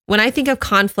like, when I think of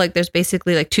conflict, there's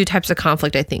basically like two types of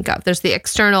conflict I think of. There's the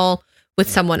external with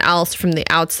someone else from the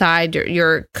outside.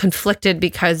 You're conflicted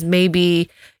because maybe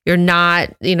you're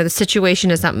not, the situation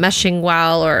is not meshing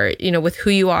well, or, with who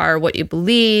you are, what you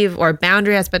believe, or a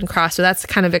boundary has been crossed. So that's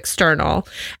kind of external.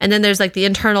 And then there's like the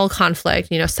internal conflict,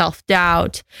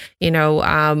 self-doubt,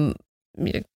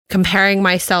 comparing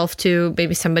myself to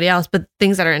maybe somebody else, but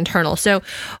things that are internal. So,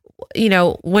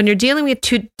 when you're dealing with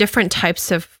two different types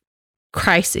of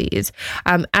crises,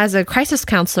 as a crisis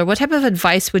counselor, what type of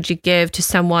advice would you give to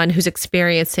someone who's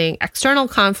experiencing external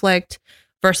conflict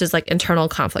versus like internal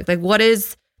conflict? Like,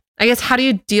 how do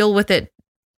you deal with it?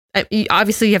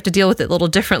 Obviously you have to deal with it a little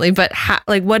differently, but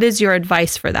what is your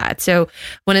advice for that? So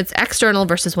when it's external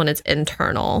versus when it's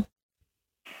internal.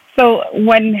 So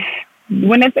when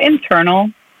it's internal,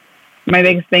 my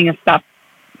biggest thing is stop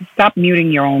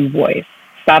muting your own voice.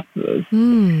 Stop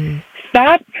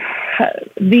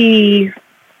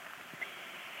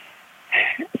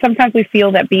sometimes we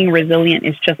feel that being resilient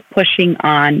is just pushing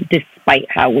on despite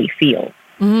how we feel.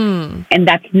 And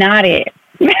that's not it.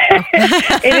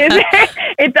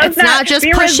 It's not just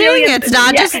pushing. Resilient. It's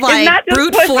not just like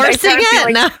brute forcing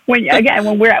it. Like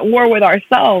when we're at war with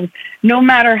ourselves, no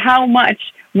matter how much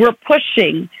we're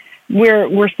pushing,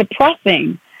 we're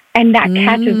suppressing, and that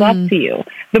catches up to you.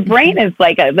 The brain is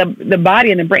like the body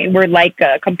and the brain. We're like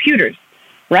computers,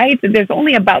 right? There's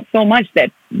only about so much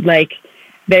that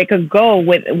it could go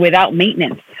without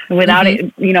maintenance, without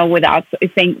it, without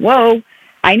saying, "Whoa,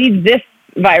 I need this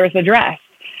virus addressed."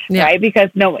 Yeah. Right? Because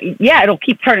it'll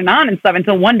keep turning on and stuff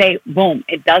until one day, boom,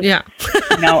 it doesn't. Yeah.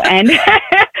 And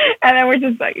then we're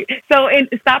just like,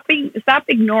 stop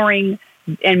ignoring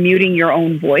and muting your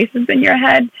own voices in your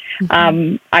head.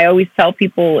 Mm-hmm. I always tell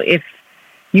people, if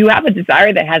you have a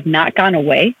desire that has not gone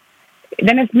away,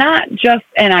 then it's not just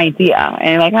an idea. And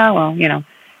you're like, oh, well,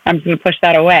 I'm just going to push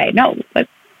that away. No, let's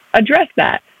address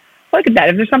that. Look at that.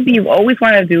 If there's something you've always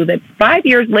wanted to do that 5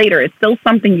 years later, it's still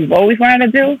something you've always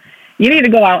wanted to do, you need to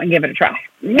go out and give it a try.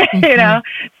 Mm-hmm.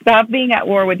 Stop being at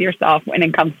war with yourself when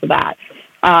it comes to that.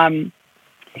 And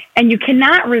you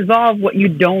cannot resolve what you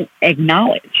don't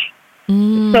acknowledge.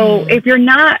 So if you're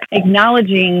not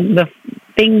acknowledging the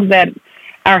things that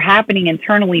are happening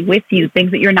internally with you,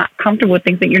 things that you're not comfortable with,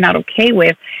 things that you're not okay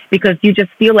with, because you just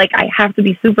feel like I have to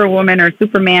be Superwoman or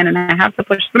Superman and I have to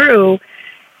push through,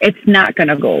 it's not going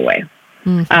to go away.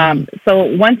 Mm-hmm. So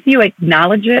once you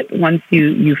acknowledge it, once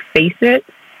you face it,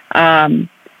 then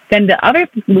the other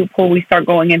loophole we start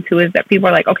going into is that people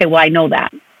are like, okay, well, I know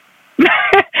that.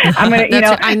 I'm gonna,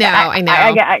 I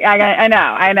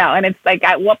know. And it's like,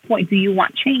 at what point do you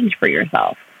want change for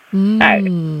yourself?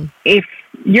 If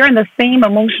you're in the same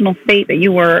emotional state that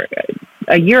you were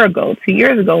a year ago, 2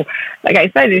 years ago, like I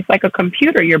said, it's like a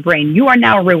computer, your brain. You are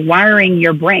now rewiring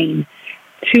your brain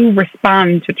to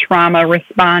respond to trauma,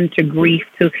 respond to grief,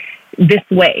 to this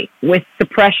way, with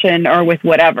suppression or with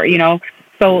whatever,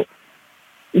 So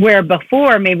where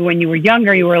before, maybe when you were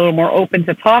younger, you were a little more open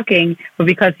to talking, but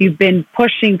because you've been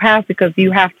pushing past, because you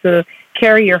have to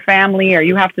carry your family or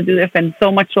you have to do this, and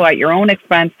so much so at your own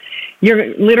expense,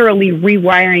 you're literally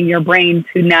rewiring your brain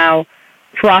to now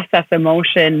process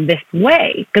emotion this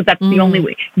way, because that's the only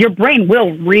way. Your brain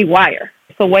will rewire.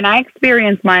 So when I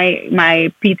experienced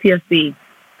my PTSD,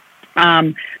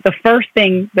 the first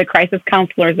thing the crisis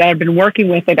counselors that I'd been working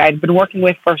with,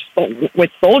 with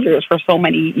soldiers for so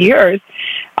many years,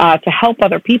 to help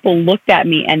other people, looked at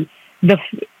me, and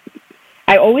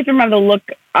I always remember the look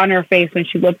on her face when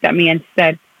she looked at me and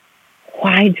said,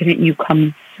 "Why didn't you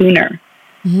come sooner?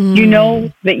 You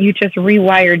know that you just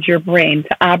rewired your brain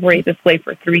to operate this way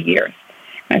for 3 years."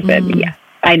 I said, yes,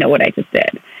 I know what I just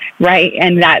did. Right.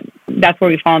 And that's where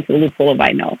we fall into the loophole of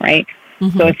I know. Right.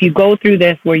 So if you go through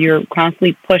this where you're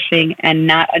constantly pushing and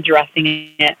not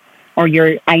addressing it, or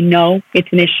I know it's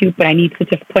an issue, but I need to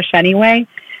just push anyway.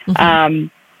 The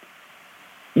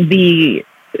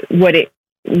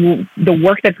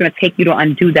work that's going to take you to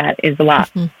undo that is a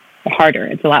lot harder.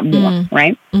 It's a lot more,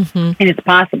 right? And it's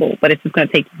possible, but it's just going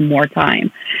to take you more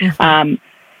time.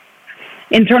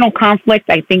 Internal conflict,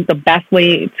 I think the best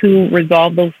way to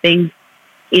resolve those things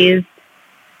is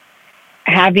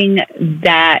having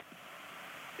that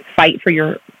fight for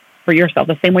yourself,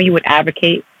 the same way you would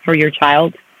advocate for your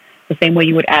child, the same way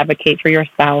you would advocate for your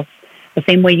spouse, the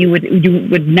same way you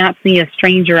would not see a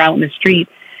stranger out in the street,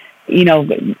 you know,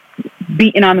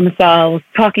 beating on themselves,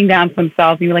 talking down to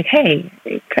themselves. You're like, hey,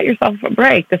 cut yourself a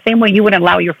break. The same way you would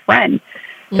allow your friend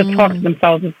to talk to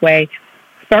themselves this way.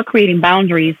 Start creating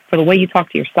boundaries for the way you talk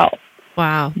to yourself.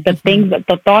 Wow. The things,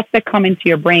 the thoughts that come into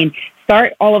your brain,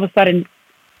 start all of a sudden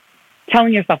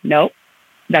telling yourself, no,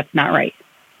 that's not right.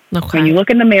 Okay. When you look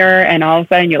in the mirror and all of a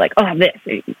sudden you're like, oh,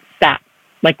 this, stop.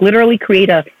 Like literally create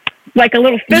a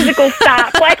little physical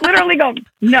stop. Like literally go,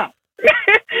 no,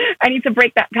 I need to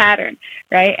break that pattern,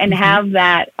 right? And have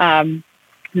that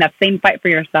same fight for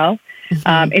yourself.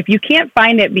 If you can't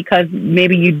find it because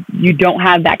maybe you don't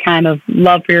have that kind of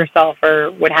love for yourself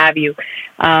or what have you,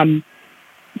 find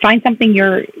something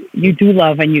you do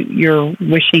love and you're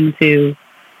wishing to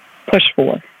push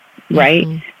for, right?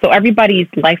 So everybody's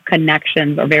life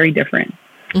connections are very different.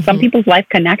 Some people's life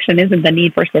connection isn't the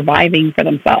need for surviving for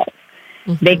themselves.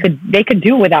 They could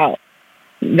do without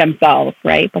themselves,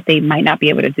 right? But they might not be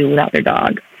able to do without their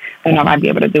dog. They might not be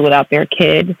able to do without their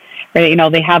kid. Right? You know,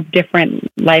 they have different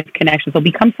life connections. So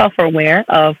become self-aware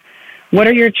of what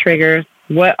are your triggers,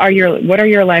 what are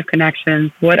your life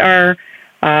connections, what are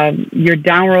your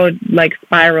downward like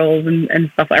spirals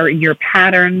and stuff, or your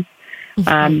patterns,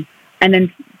 and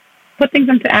then put things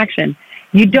into action.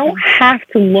 You don't have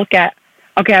to look at,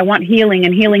 okay, I want healing,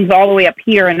 and healing's all the way up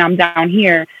here, and I'm down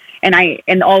here,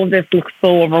 and all of this looks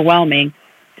so overwhelming.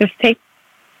 Just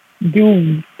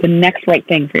do the next right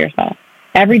thing for yourself.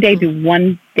 Every day, do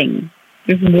one thing,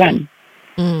 just one,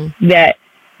 that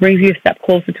brings you a step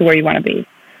closer to where you want to be.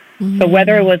 So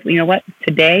whether it was, you know what,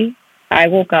 today I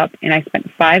woke up and I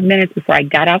spent 5 minutes before I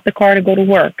got out the car to go to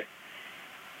work,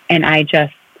 and I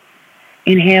just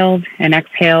inhaled and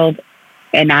exhaled,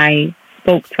 and I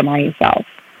spoke to myself.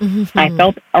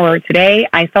 Today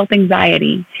I felt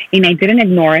anxiety, and I didn't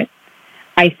ignore it.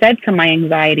 I said to my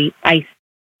anxiety, I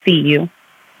see you.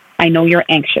 I know you're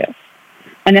anxious.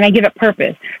 And then I give it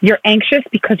purpose. You're anxious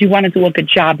because you want to do a good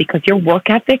job, because your work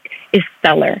ethic is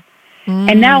stellar.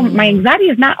 And now my anxiety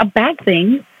is not a bad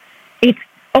thing. It's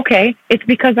okay. It's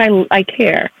because I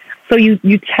care. So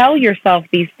you tell yourself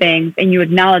these things and you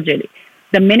acknowledge it.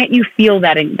 The minute you feel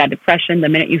that depression, the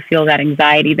minute you feel that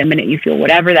anxiety, the minute you feel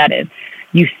whatever that is,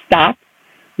 you stop,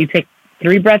 you take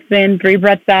 3 breaths in, 3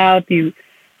 breaths out,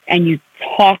 and you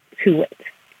talk to it.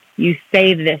 You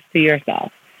say this to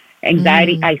yourself.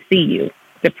 Anxiety, I see you.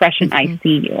 Depression, I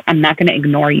see you. I'm not going to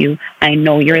ignore you. I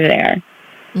know you're there.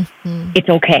 It's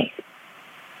okay.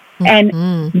 And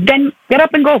then get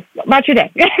up and go about your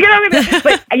day.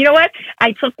 But you know what?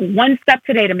 I took one step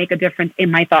today to make a difference in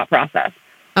my thought process.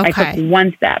 I took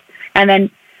one step. And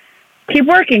then keep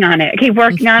working on it.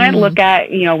 Look at,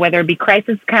 you know, whether it be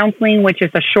crisis counseling, which is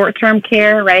a short-term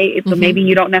care, right? So maybe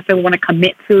you don't necessarily want to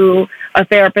commit to a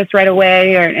therapist right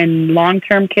away, or in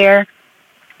long-term care.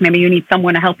 Maybe you need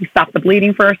someone to help you stop the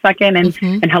bleeding for a second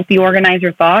and help you organize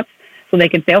your thoughts, so they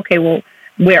can say, okay, well,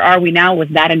 where are we now? Was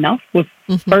that enough? Was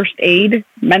first aid,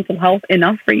 mental health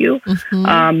enough for you?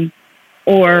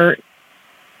 Or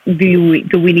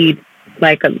do we need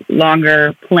like a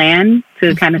longer plan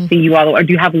to kind of see you all, or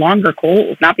do you have longer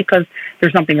goals? Not because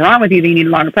there's something wrong with you that you need a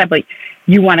longer plan, but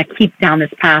you want to keep down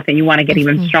this path and you want to get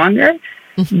even stronger.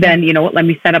 Then, you know what, let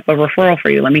me set up a referral for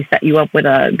you. Let me set you up with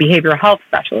a behavioral health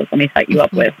specialist. Let me set you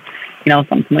up with, you know,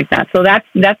 something like that. So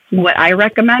that's what I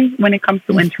recommend when it comes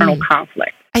to internal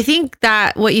conflict. I think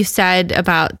that what you said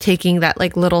about taking that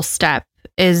like little step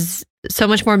is so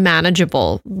much more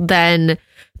manageable than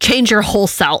change your whole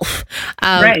self.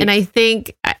 Right. And I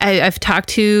think I've talked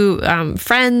to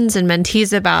friends and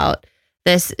mentees about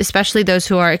this, especially those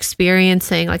who are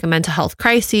experiencing like a mental health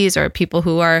crisis, or people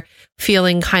who are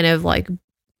feeling kind of like,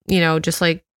 you know, just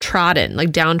like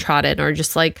downtrodden, or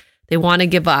just like they want to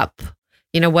give up,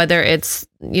 you know, whether it's,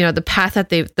 you know, the path that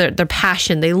their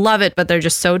passion, they love it, but they're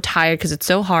just so tired because it's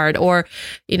so hard, or,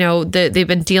 you know, they've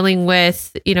been dealing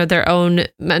with, you know, their own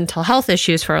mental health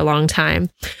issues for a long time.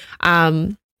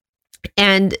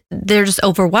 And they're just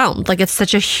overwhelmed. Like it's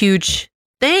such a huge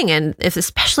thing. And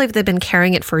especially if they've been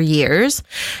carrying it for years,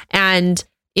 and,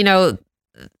 you know,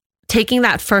 taking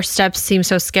that first step seems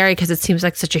so scary because it seems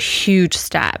like such a huge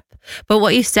step. But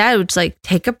what you said, which like,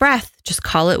 take a breath, just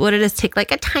call it what it is, take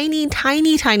like a tiny,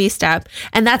 tiny, tiny step.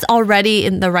 And that's already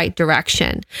in the right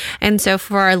direction. And so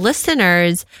for our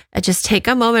listeners, just take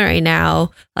a moment right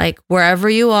now, like wherever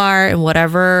you are in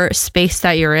whatever space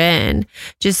that you're in,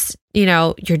 just, you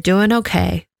know, you're doing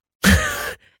okay.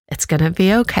 It's going to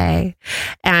be okay.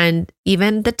 And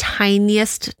even the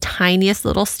tiniest, tiniest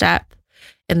little step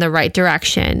in the right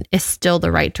direction is still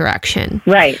the right direction.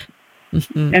 Right.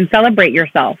 And celebrate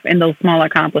yourself in those small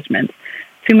accomplishments.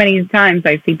 Too many times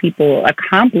I see people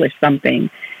accomplish something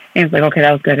and it's like, okay,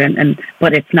 that was good.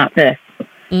 But it's not this.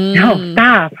 No,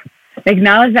 stop.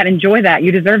 Acknowledge that. Enjoy that.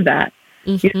 You deserve that.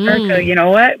 You deserve to, you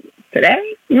know what?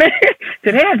 Today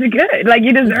I did good. Like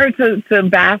you deserve to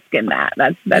bask in that.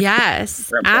 That's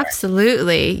yes,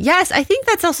 absolutely. Yes. I think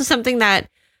that's also something that,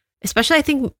 especially I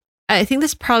think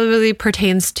this probably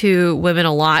pertains to women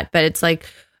a lot, but it's like,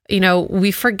 you know,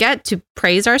 we forget to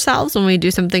praise ourselves when we do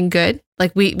something good.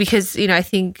 Like because, you know, I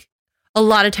think a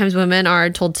lot of times women are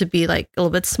told to be like a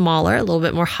little bit smaller, a little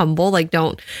bit more humble. Like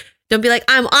don't be like,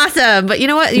 I'm awesome. But you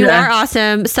know what? You are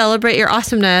awesome. Celebrate your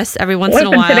awesomeness every once in a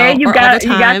while. Today you got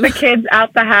the kids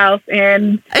out the house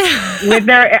and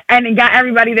and got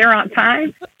everybody there on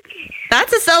time.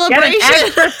 That's a celebration.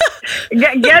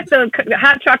 Get the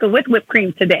hot chocolate with whipped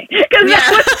cream today. Because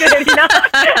that was good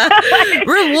enough.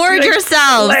 Reward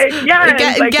yourself.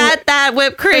 Get that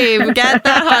whipped cream. Get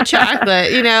that hot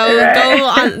chocolate. You know, go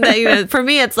on. You know, for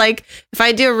me, it's like, if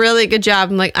I do a really good job,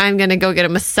 I'm like, I'm going to go get a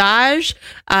massage.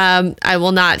 I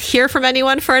will not hear from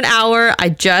anyone for an hour. I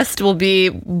just will be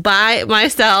by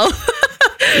myself.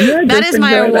 That is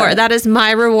my reward. That is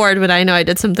my reward when I know I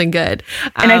did something good.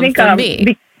 And I think for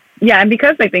me. And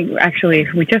because I think actually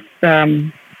we just, now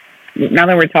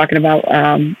that we're talking about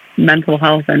mental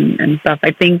health and stuff, I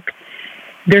think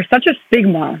there's such a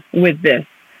stigma with this,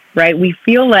 right? We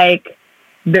feel like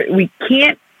we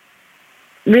can't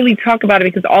really talk about it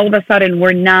because all of a sudden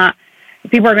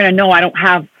people are going to know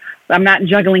I'm not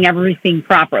juggling everything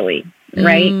properly,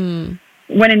 right?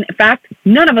 When in fact,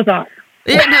 none of us are.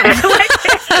 Yeah, no.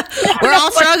 We're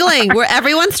all struggling.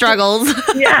 Everyone struggles.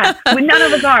 None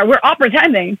of us are. We're all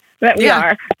pretending that we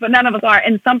are, but none of us are.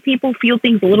 And some people feel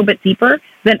things a little bit deeper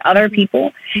than other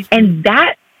people. And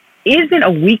that isn't a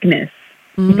weakness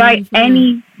by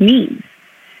any means,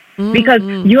 because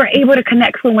you're able to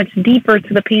connect so much deeper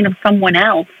to the pain of someone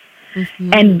else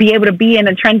and be able to be in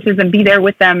the trenches and be there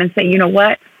with them and say, you know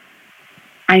what?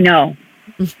 I know.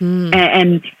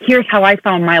 And here's how I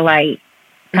found my light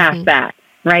past that.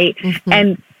 Right.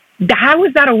 And how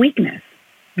is that a weakness?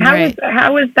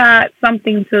 How is that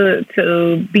something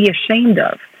to be ashamed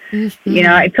of? You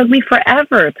know, it took me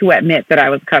forever to admit that I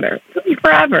was cutter. It took me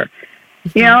forever.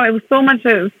 You know, it was so much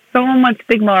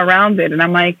stigma around it. And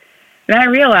I'm like, then I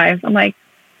realized, I'm like,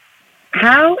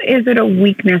 how is it a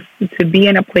weakness to be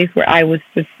in a place where I was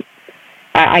just,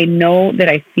 I know that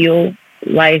I feel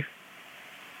life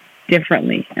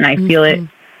differently and I feel it.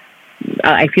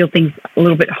 I feel things a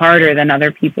little bit harder than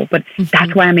other people, but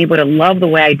that's why I'm able to love the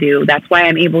way I do. That's why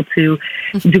I'm able to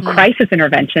do crisis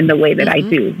intervention the way that I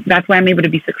do. That's why I'm able to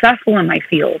be successful in my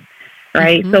field,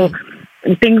 right? So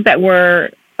things that were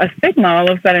a stigma,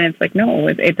 all of a sudden it's like, no,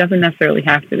 it doesn't necessarily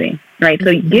have to be, right?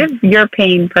 So give your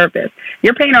pain purpose.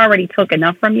 Your pain already took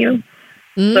enough from you,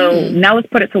 so now let's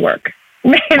put it to work.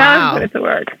 Now let's put it to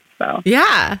work. So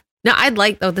yeah.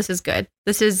 No, this is good.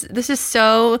 This is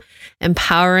so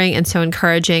empowering and so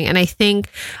encouraging. And I think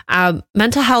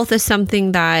mental health is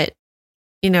something that,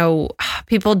 you know,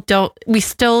 we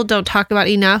still don't talk about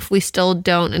enough. We still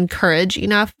don't encourage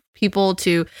enough people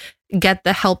to get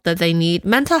the help that they need.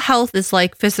 Mental health is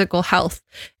like physical health.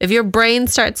 If your brain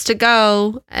starts to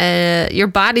go, your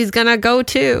body's gonna go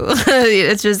too.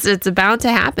 It's bound to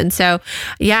happen. So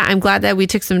yeah, I'm glad that we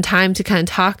took some time to kind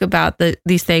of talk about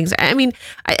these things. I mean,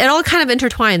 it all kind of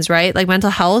intertwines, right? Like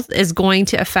mental health is going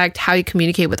to affect how you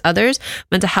communicate with others.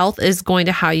 Mental health is going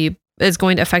to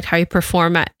affect how you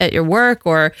perform at your work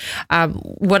or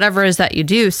whatever it is that you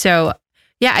do. So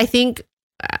yeah, I think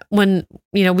when,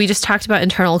 you know, we just talked about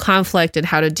internal conflict and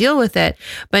how to deal with it,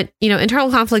 but, you know, internal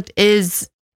conflict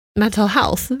is mental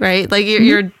health, right? Like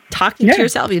you're talking to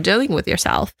yourself, you're dealing with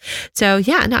yourself. So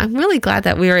yeah, no, I'm really glad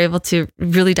that we were able to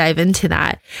really dive into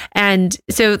that. And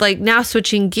so like now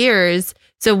switching gears.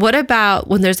 So what about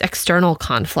when there's external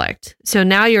conflict? So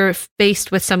now you're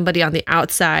faced with somebody on the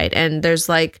outside and there's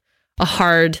like a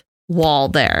hard wall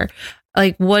there.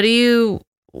 Like, what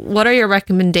are your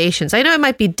recommendations? I know it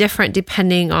might be different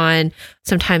depending on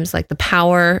sometimes like the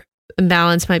power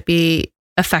imbalance might be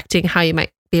affecting how you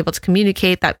might be able to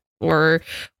communicate that or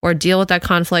deal with that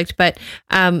conflict. But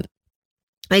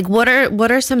like, what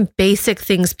are some basic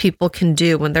things people can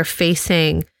do when they're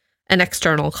facing an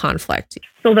external conflict?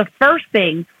 So the first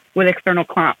thing with external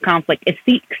conflict is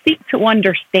seek to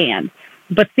understand,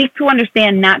 but seek to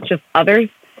understand not just others,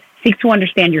 seek to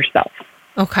understand yourself.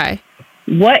 Okay.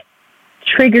 What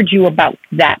triggered you about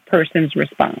that person's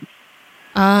response?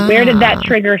 Where did that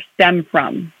trigger stem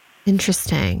from?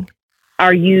 Interesting.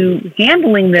 Are you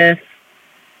handling this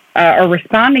or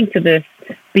responding to this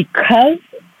because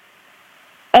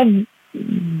of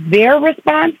their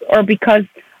response or because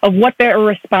of what their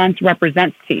response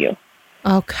represents to you?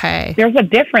 Okay. There's a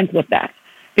difference with that.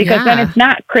 Because then it's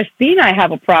not Christina I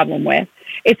have a problem with.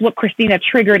 It's what Christina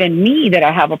triggered in me that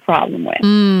I have a problem with.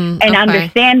 And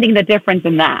understanding the difference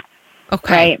in that.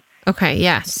 Okay. Right? Okay,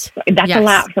 yes. That's a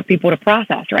lot for people to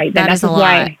process, right? That is a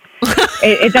lot.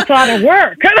 That's a lot of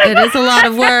work. It is a lot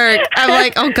of work. I'm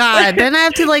like, oh God, then I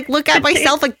have to like look at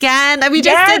myself again. I mean,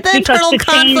 just did the internal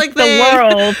conflict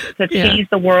thing. To change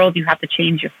the world, you have to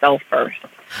change yourself first.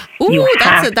 Ooh,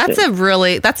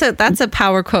 that's a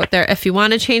power quote there. If you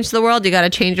want to change the world, you got to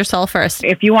change yourself first.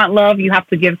 If you want love, you have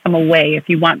to give some away. If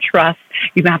you want trust,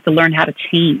 you have to learn how to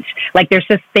change. Like there's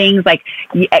just things like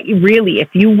really, if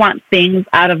you want things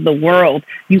out of the world,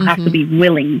 you have to be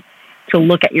willing to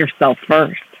look at yourself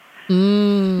first.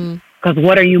 Because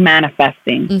what are you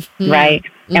manifesting, right?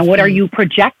 And what are you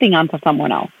projecting onto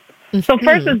someone else? So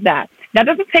first is that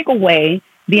doesn't take away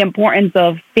the importance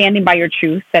of standing by your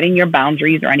truth, setting your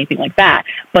boundaries or anything like that.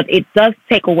 But it does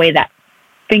take away that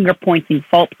finger pointing,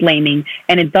 fault blaming,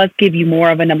 and it does give you more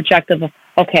of an objective of,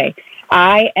 okay,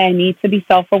 I need to be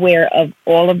self-aware of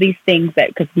all of these things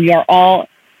because we are all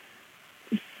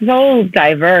so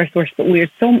diverse.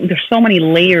 There's so many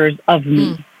layers of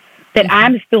me that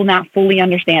I'm still not fully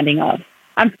understanding of.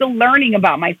 I'm still learning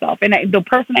about myself. And the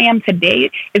person I am today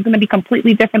is going to be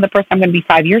completely different than the person I'm going to be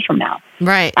 5 years from now.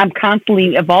 Right. I'm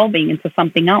constantly evolving into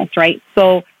something else, right?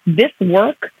 So this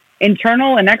work,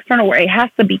 internal and external work, it has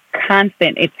to be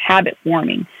constant. It's habit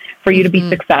forming for you to be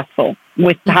successful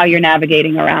with how you're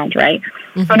navigating around, right?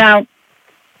 So now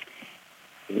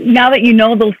that you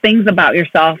know those things about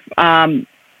yourself,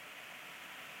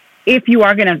 if you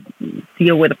are going to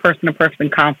deal with a person-to-person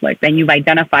conflict and you've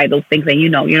identified those things and you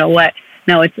know what?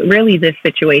 No, it's really this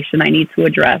situation I need to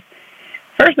address.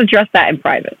 First, address that in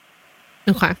private.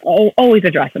 Okay. Always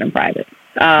address it in private.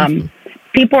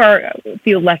 People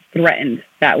feel less threatened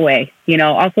that way.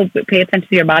 Also pay attention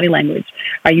to your body language.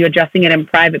 Are you addressing it in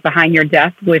private behind your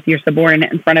desk with your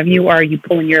subordinate in front of you, or are you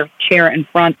pulling your chair in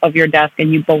front of your desk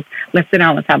and you both, let's sit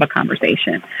down, let's have a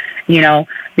conversation?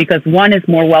 Because one is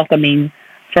more welcoming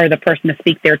for the person to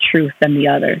speak their truth than the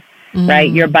other,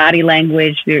 right? Your body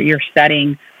language, your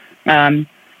setting.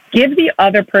 Give the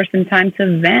other person time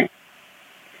to vent.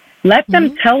 Let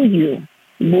them tell you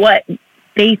what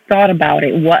they thought about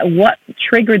it, what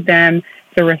triggered them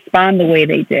to respond the way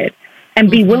they did,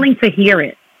 and be willing to hear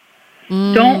it.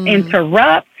 Don't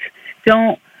interrupt.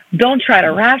 Don't try to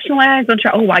rationalize. Don't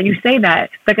try, why you say that?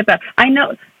 Look at that. I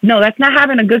know. No, that's not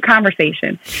having a good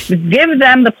conversation. Give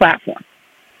them the platform.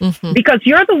 Because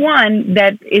you're the one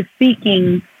that is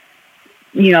seeking,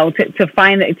 to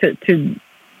find to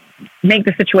make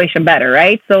the situation better,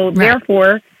 right? So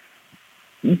therefore,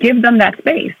 give them that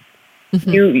space.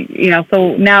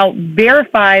 So now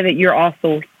verify that you're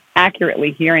also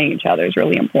accurately hearing each other is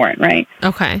really important, right?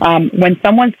 Okay. When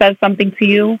someone says something to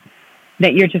you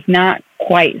that you're just not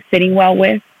quite sitting well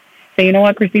with, say, you know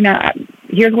what, Christina,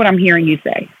 here's what I'm hearing you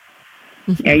say.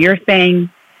 You're saying,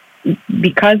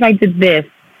 because I did this,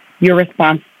 your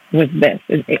response was this.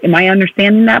 Am I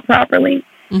understanding that properly?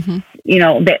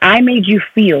 That I made you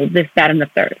feel this, that, and the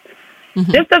third.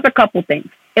 This does a couple things.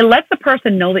 It lets the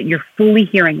person know that you're fully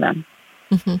hearing them.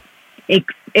 It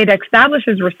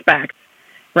establishes respect,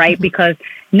 right? Because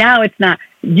now it's not,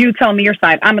 you tell me your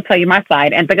side, I'm going to tell you my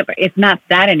side. And it's not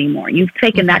that anymore. You've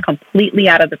taken that completely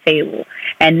out of the table.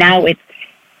 And now it's,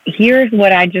 here's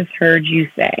what I just heard you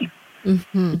say.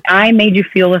 I made you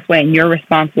feel this way, and your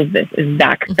response was this. Is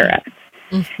that correct?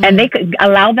 And they could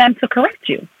allow them to correct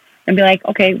you and be like,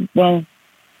 okay, well,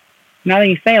 now that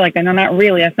you say it like that, no, not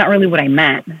really. That's not really what I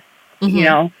meant.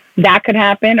 That could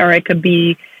happen, or it could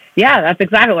be, yeah, that's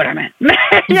exactly what I meant.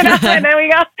 And there we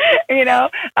go.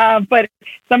 But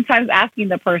sometimes asking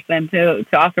the person to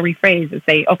also rephrase and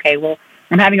say, okay, well,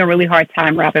 I'm having a really hard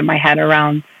time wrapping my head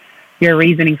around your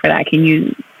reasoning for that. Can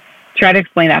you try to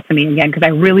explain that to me again? Because I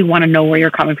really want to know where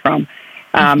you're coming from.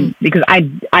 Because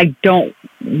I don't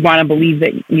want to believe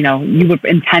that, you would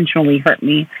intentionally hurt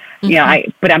me.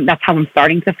 that's how I'm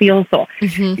starting to feel. So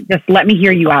just let me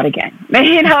hear you out again,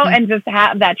 and just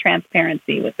have that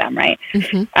transparency with them. Right.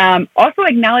 Also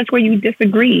acknowledge where you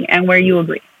disagree and where you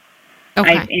agree.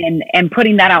 Okay. Right? And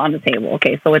putting that out on the table.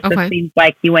 Okay. So it just seems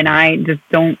like you and I just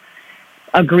don't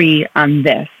agree on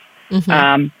this.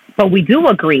 But we do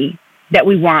agree that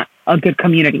we want a good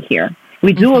community here.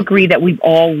 We do agree that we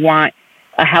all want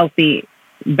a healthy,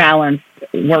 balanced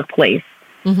workplace.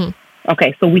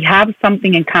 Okay, so we have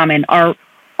something in common. Our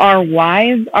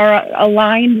whys are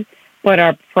aligned, but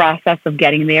our process of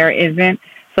getting there isn't.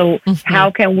 So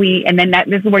how can we? And then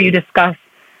this is where you discuss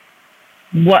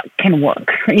what can work.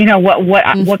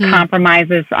 What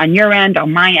compromises on your end,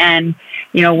 on my end.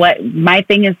 What my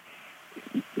thing is.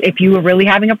 If you were really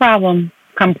having a problem,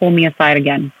 come pull me aside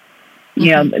again.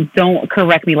 Don't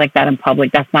correct me like that in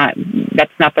public. That's not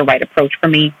the right approach for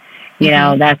me.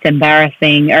 That's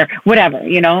embarrassing or whatever,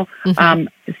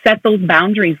 set those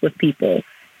boundaries with people.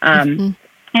 And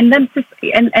then just,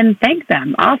 and thank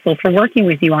them also for working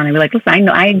with you on it. Be like, listen, I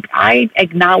know I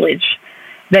acknowledge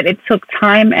that it took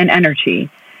time and energy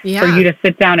for you to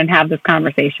sit down and have this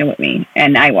conversation with me.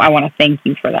 And I want to thank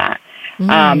you for that.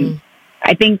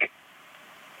 I think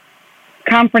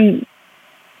confrontation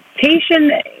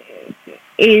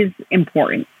is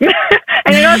important.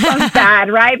 And I know it sounds bad,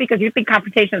 right? Because you think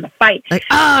confrontation is a fight. Like,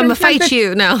 I'm going to fight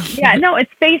you. No. Yeah, no, it's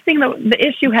facing the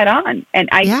issue head on. And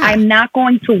I'm not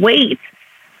going to wait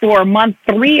for month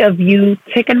 3 of you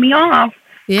ticking me off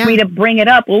for me to bring it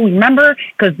up. Well, remember,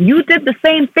 because you did the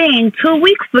same thing 2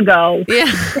 weeks ago.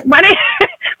 Yeah. Why didn't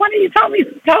you tell me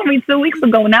 2 weeks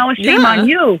ago? Now it's shame on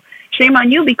you. Shame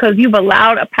on you because you've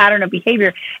allowed a pattern of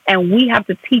behavior, and we have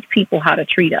to teach people how to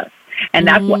treat us. And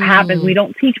that's what happens. We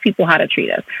don't teach people how to treat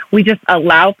us. We just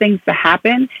allow things to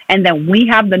happen, and then we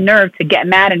have the nerve to get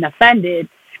mad and offended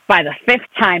by the 5th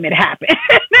time it happened.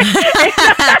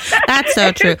 That's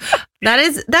so true. That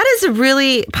is a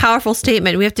really powerful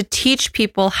statement. We have to teach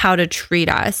people how to treat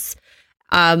us.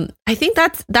 I think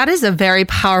that is a very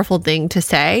powerful thing to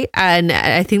say. And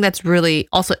I think that's really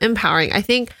also empowering. I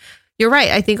think you're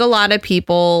right. I think a lot of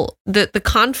people, the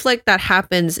conflict that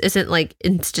happens isn't like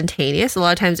instantaneous. A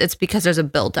lot of times it's because there's a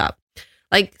buildup.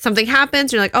 Like something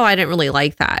happens, you're like, oh, I didn't really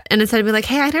like that. And instead of being like,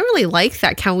 hey, I didn't really like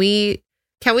that. Can we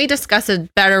discuss a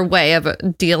better way of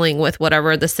dealing with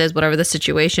whatever this is, whatever the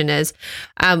situation is?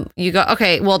 You go,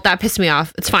 okay, well, that pissed me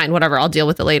off. It's fine, whatever. I'll deal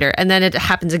with it later. And then it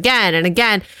happens again and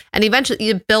again. And eventually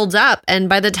it builds up. And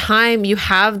by the time you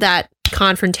have that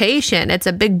confrontation, it's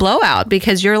a big blowout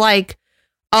because you're like,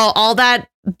 oh, all that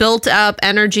built up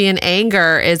energy and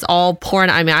anger is all pouring.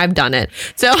 I mean, I've done it.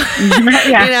 So, I'm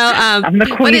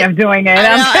the queen of doing it.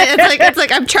 It's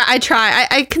like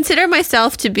I consider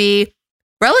myself to be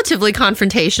relatively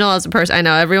confrontational as a person. I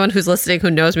know everyone who's listening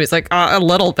who knows me is like, a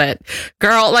little bit,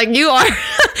 girl, like you are.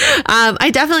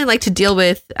 I definitely like to deal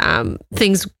with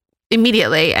things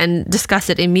immediately and discuss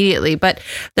it immediately. But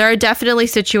there are definitely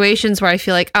situations where I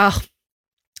feel like, oh,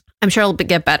 I'm sure it'll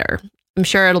get better. I'm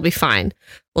sure it'll be fine.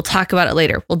 We'll talk about it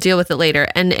later. We'll deal with it later.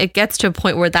 And it gets to a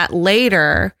point where that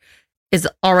later is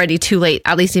already too late,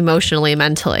 at least emotionally,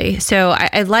 mentally. So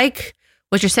I like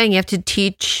what you're saying. You have to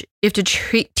teach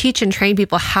and train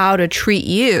people how to treat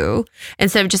you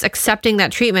instead of just accepting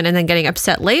that treatment and then getting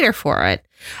upset later for it.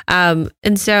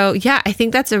 And so, I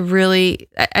think that's a very,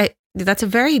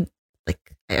 like,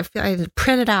 I feel I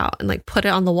print it out and like put it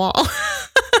on the wall.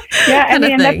 Yeah, I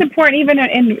mean, and that's important even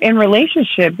in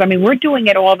relationships. I mean, we're doing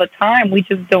it all the time. We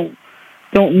just don't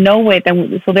know it,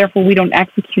 and so therefore we don't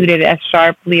execute it as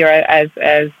sharply or as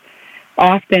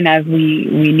often as we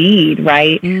need.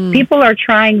 Right? People are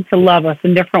trying to love us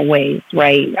in different ways.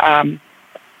 Right?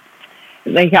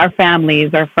 Like our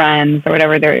families, our friends, or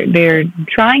whatever. They're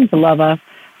trying to love us.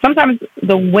 Sometimes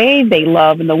the way they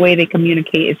love and the way they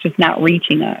communicate is just not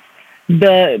reaching us.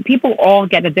 The people all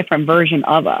get a different version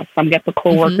of us. Some get the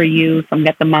coworker you, some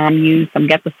get the mom you, some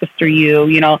get the sister you,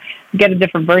 get a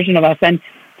different version of us. And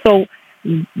so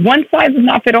one size does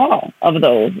not fit all of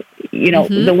those.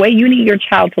 The way you need your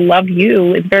child to love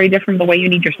you is very different from the way you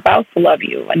need your spouse to love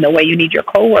you and the way you need your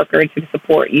coworker to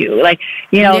support you.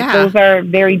 Those are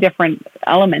very different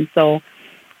elements. So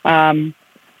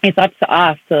it's up to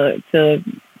us to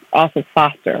also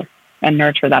foster and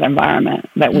nurture that environment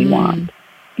that we want.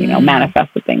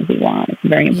 Manifest the things we want. It's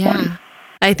very important. Yeah.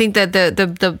 I think that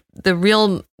the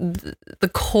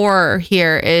core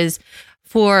here is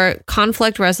for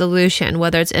conflict resolution,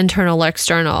 whether it's internal or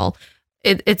external.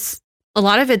 It's a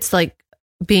lot of it's like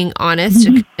being honest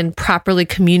and properly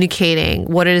communicating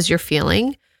what it is you're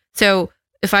feeling. So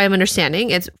if I am understanding,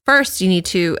 it's first you need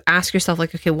to ask yourself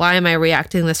like, okay, why am I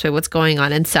reacting this way? What's going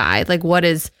on inside? Like what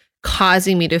is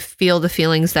causing me to feel the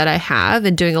feelings that I have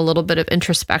and doing a little bit of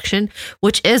introspection,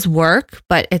 which is work,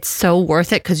 but it's so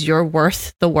worth it because you're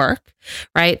worth the work,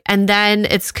 right? And then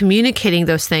it's communicating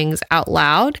those things out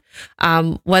loud,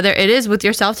 whether it is with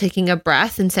yourself, taking a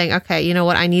breath and saying, okay, you know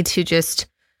what, I need to just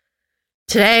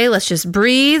today, let's just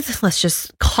breathe. Let's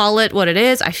just call it what it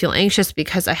is. I feel anxious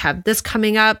because I have this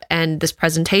coming up and this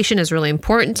presentation is really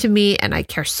important to me and I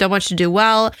care so much to do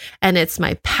well. And it's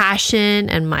my passion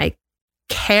and my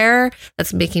care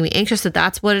that's making me anxious. So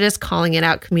that's what it is, calling it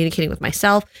out, communicating with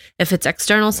myself. If it's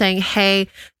external, saying, hey,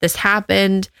 this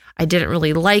happened. I didn't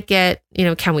really like it. You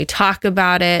know, can we talk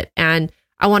about it? And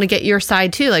I want to get your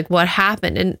side too, like what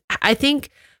happened. And I think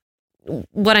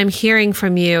what I'm hearing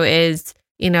from you is,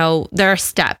 you know, there are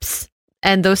steps,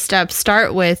 and those steps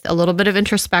start with a little bit of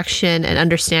introspection and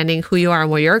understanding who you are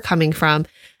and where you're coming from.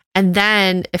 And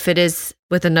then if it is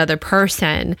with another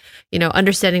person, you know,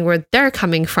 understanding where they're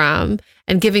coming from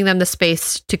and giving them the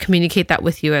space to communicate that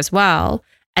with you as well.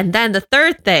 And then the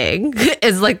third thing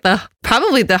is like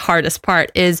probably the hardest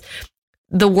part is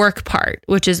the work part,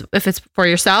 which is if it's for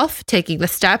yourself, taking the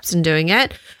steps and doing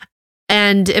it.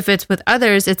 And if it's with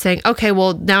others, it's saying, okay,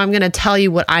 well, now I'm going to tell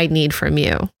you what I need from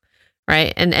you,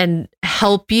 right? And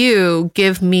help you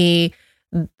give me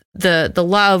the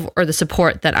love or the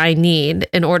support that I need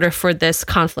in order for this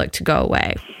conflict to go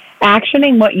away.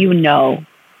 Actioning what you know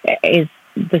is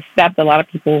the step that a lot of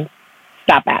people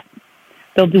stop at.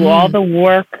 They'll do all the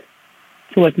work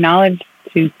to acknowledge,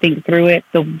 to think through it.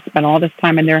 They'll spend all this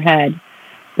time in their head,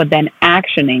 but then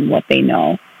actioning what they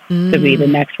know to be the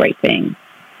next right thing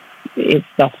is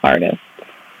the hardest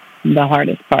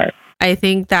part. I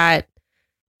think that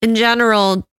in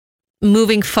general,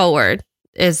 moving forward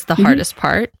is the hardest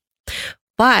part,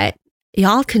 but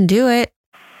y'all can do it.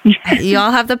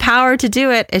 Y'all have the power to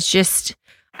do it. It's just,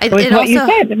 what you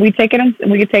said. We take it in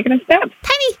steps.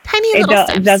 Tiny little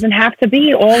steps. It doesn't have to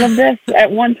be all of this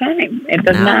at one time. It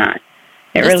does not.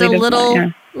 It just really a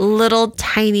does little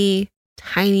tiny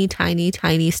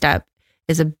step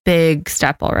is a big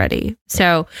step already.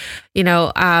 So, you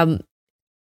know,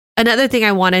 another thing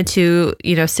I wanted to,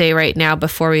 you know, say right now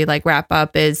before we like wrap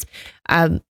up is,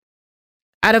 out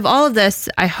of all of this,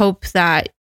 I hope that,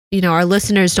 you know, our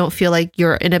listeners don't feel like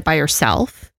you're in it by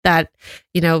yourself. That,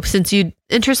 you know, since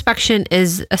introspection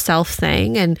is a self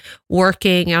thing and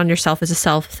working on yourself is a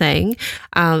self thing,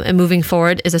 and moving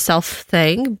forward is a self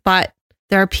thing, but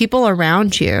there are people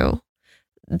around you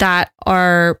that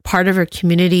are part of your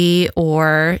community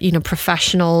or, you know,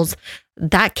 professionals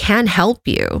that can help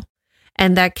you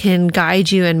and that can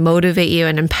guide you and motivate you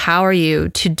and empower you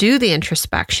to do the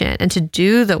introspection and to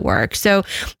do the work. So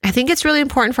I think it's really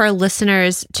important for our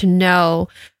listeners to know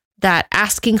that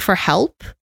asking for help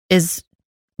is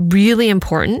really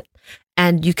important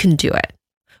and you can do it.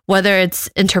 Whether it's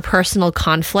interpersonal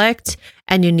conflict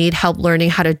and you need help learning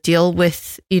how to deal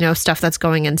with, you know, stuff that's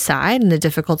going inside in a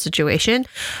difficult situation,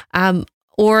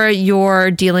 or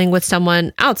you're dealing with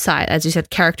someone outside, as you said,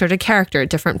 character to character, a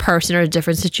different person or a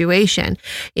different situation,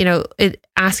 you know,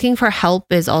 asking for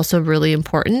help is also really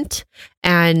important.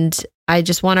 And I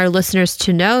just want our listeners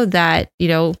to know that, you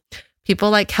know, people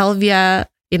like Kelvia,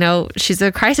 you know, she's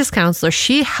a crisis counselor.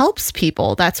 She helps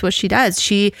people. That's what she does.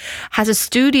 She has a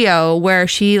studio where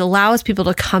she allows people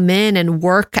to come in and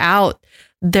work out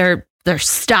their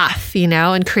stuff, you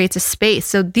know, and creates a space.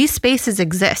 So these spaces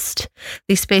exist.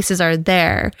 These spaces are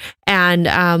there. And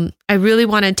I really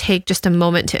want to take just a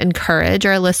moment to encourage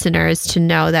our listeners to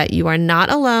know that you are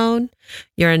not alone.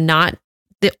 You're not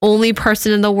the only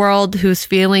person in the world who's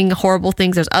feeling horrible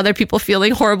things. There's other people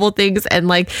feeling horrible things, and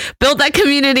like build that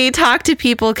community, talk to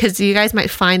people, because you guys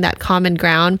might find that common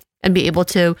ground and be able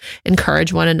to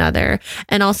encourage one another,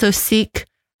 and also seek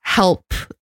help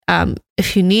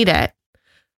if you need it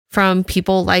from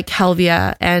people like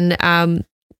Kelvia, and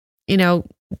you know,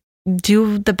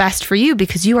 do the best for you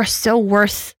because you are so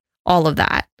worth all of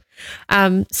that.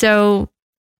 So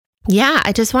yeah,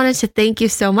 I just wanted to thank you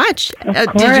so much. Did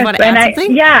you want to add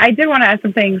something? Yeah, I did want to add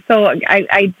something. So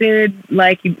I did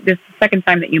like this is the second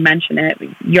time that you mention it.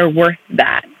 You're worth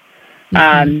that.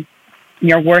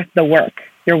 You're worth the work.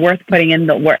 You're worth putting in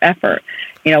the effort.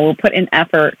 You know, we'll put in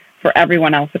effort for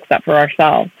everyone else except for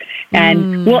ourselves.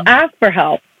 And we'll ask for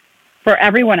help for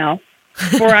everyone else,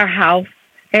 for our house.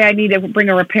 Hey, I need to bring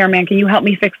a repairman. Can you help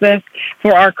me fix this?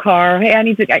 For our car. Hey,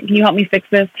 can you help me fix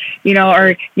this? You know,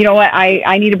 or you know what?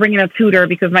 I need to bring in a tutor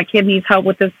because my kid needs help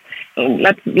with this.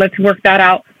 Let's work that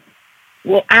out.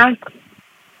 We'll ask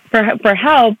for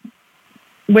help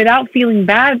without feeling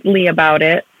badly about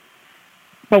it,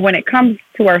 But when it comes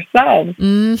to ourselves,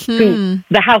 to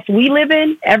the house we live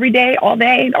in every day, all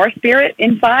day, our spirit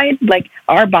inside, like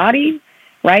our body,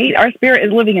 right? Our spirit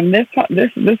is living in this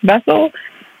vessel.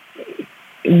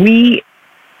 We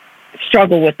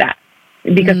struggle with that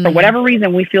because for whatever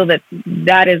reason, we feel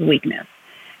that is weakness.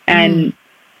 And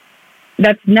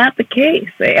that's not the case.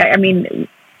 I mean,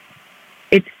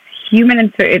 it's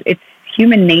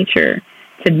human nature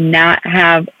to not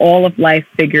have all of life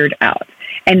figured out.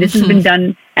 And this has been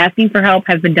done, asking for help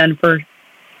has been done for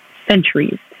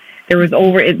centuries. There was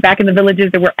back in the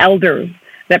villages, there were elders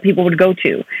that people would go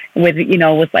to with,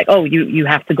 it's like, oh, you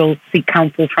have to go seek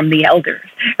counsel from the elders,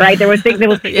 right? There was things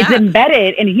it's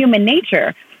embedded in human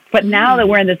nature. But now that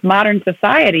we're in this modern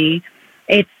society,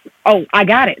 it's, oh, I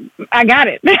got it. I got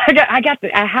it. I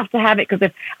have to have it, because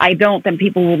if I don't, then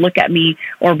people will look at me,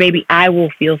 or maybe I will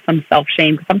feel some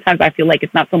self-shame. Sometimes I feel like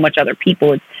it's not so much other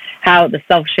people, it's how the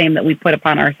self-shame that we put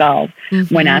upon ourselves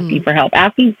when asking for help.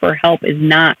 Asking for help is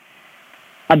not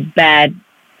a bad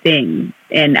thing.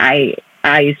 And I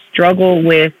struggle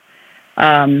with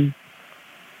kind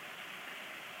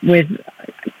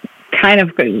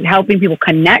of helping people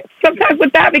connect sometimes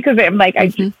with that, because I'm like,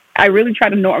 I really try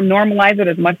to normalize it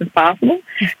as much as possible.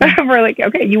 We're like,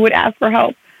 okay, you would ask for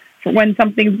help for when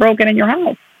something's broken in your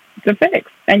house to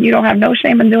fix, and you don't have no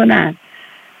shame in doing that.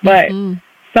 But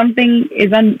something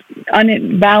is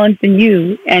unbalanced in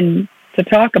you, and to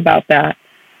talk about that's,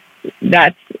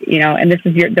 and this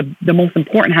is the most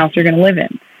important house you're going to live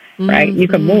in, right? You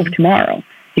can move tomorrow.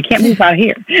 You can't move out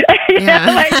here.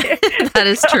 That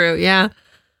is true. Yeah.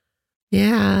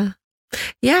 Yeah.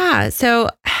 Yeah. So,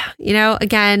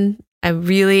 again, I'm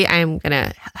going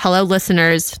to, hello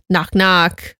listeners, knock,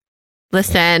 knock,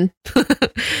 listen,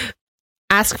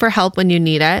 ask for help when you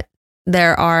need it.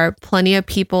 There are plenty of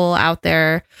people out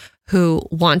there who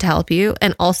want to help you.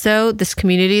 And also this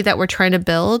community that we're trying to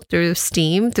build through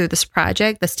STEAM, through this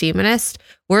project, the STEAMinist,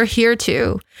 we're here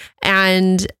too.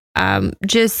 And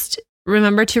just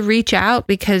remember to reach out,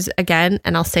 because again,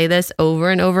 and I'll say this over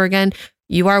and over again,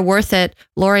 you are worth it.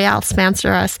 L'Oreal,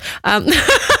 sponsor us.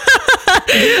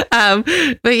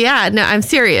 But yeah, no, I'm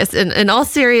serious. In all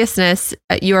seriousness,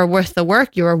 you are worth the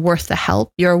work. You are worth the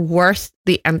help. You're worth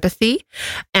the empathy.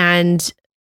 And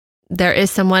there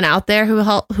is someone out there who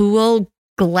will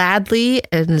gladly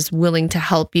and is willing to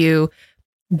help you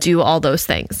do all those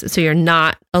things. So you're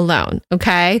not alone.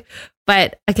 Okay.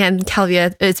 But again,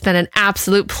 Kelvia, it's been an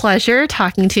absolute pleasure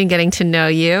talking to you and getting to know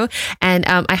you. And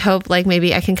I hope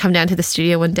maybe I can come down to the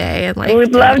studio one day and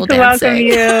we'd love to welcome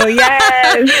you.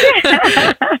 Yes.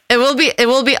 It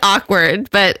will be awkward,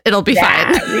 but it'll be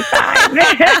fine. It'll be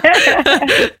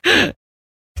fine.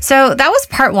 So that was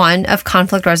part 1 of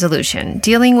conflict resolution,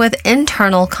 dealing with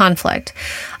internal conflict.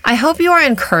 I hope you are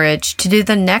encouraged to do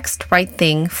the next right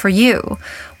thing for you,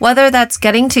 whether that's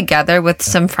getting together with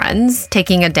some friends,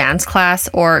 taking a dance class,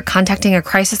 or contacting a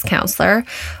crisis counselor,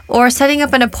 or setting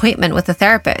up an appointment with a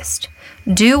therapist.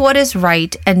 Do what is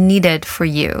right and needed for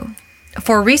you.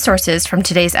 For resources from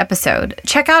today's episode,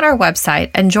 check out our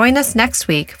website and join us next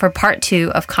week for part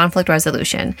 2 of conflict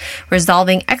resolution,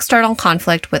 resolving external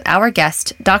conflict with our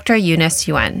guest, Dr. Eunice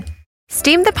Yuen.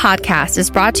 STEAM the podcast is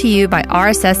brought to you by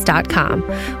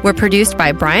RSS.com. We're produced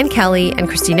by Brian Kelly and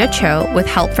Christina Cho with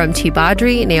help from T.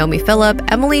 Badri, Naomi Phillip,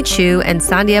 Emily Chu, and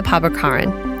Sandhya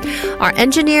Pabakaran. Our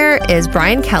engineer is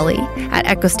Brian Kelly at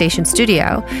Echo Station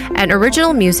Studio, and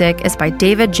original music is by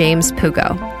David James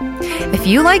Pugo. If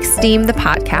you like STEAM the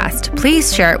podcast,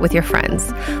 please share it with your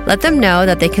friends. Let them know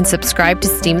that they can subscribe to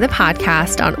STEAM the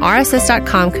podcast on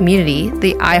RSS.com community,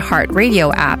 the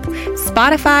iHeartRadio app,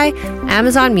 Spotify,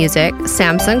 Amazon Music,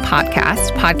 Samsung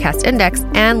Podcast, Podcast Index,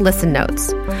 and Listen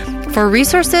Notes. For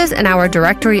resources and our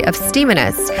directory of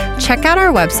STEAMinists, check out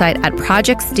our website at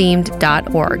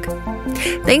projectsteamed.org.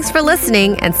 Thanks for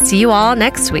listening, and see you all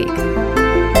next week.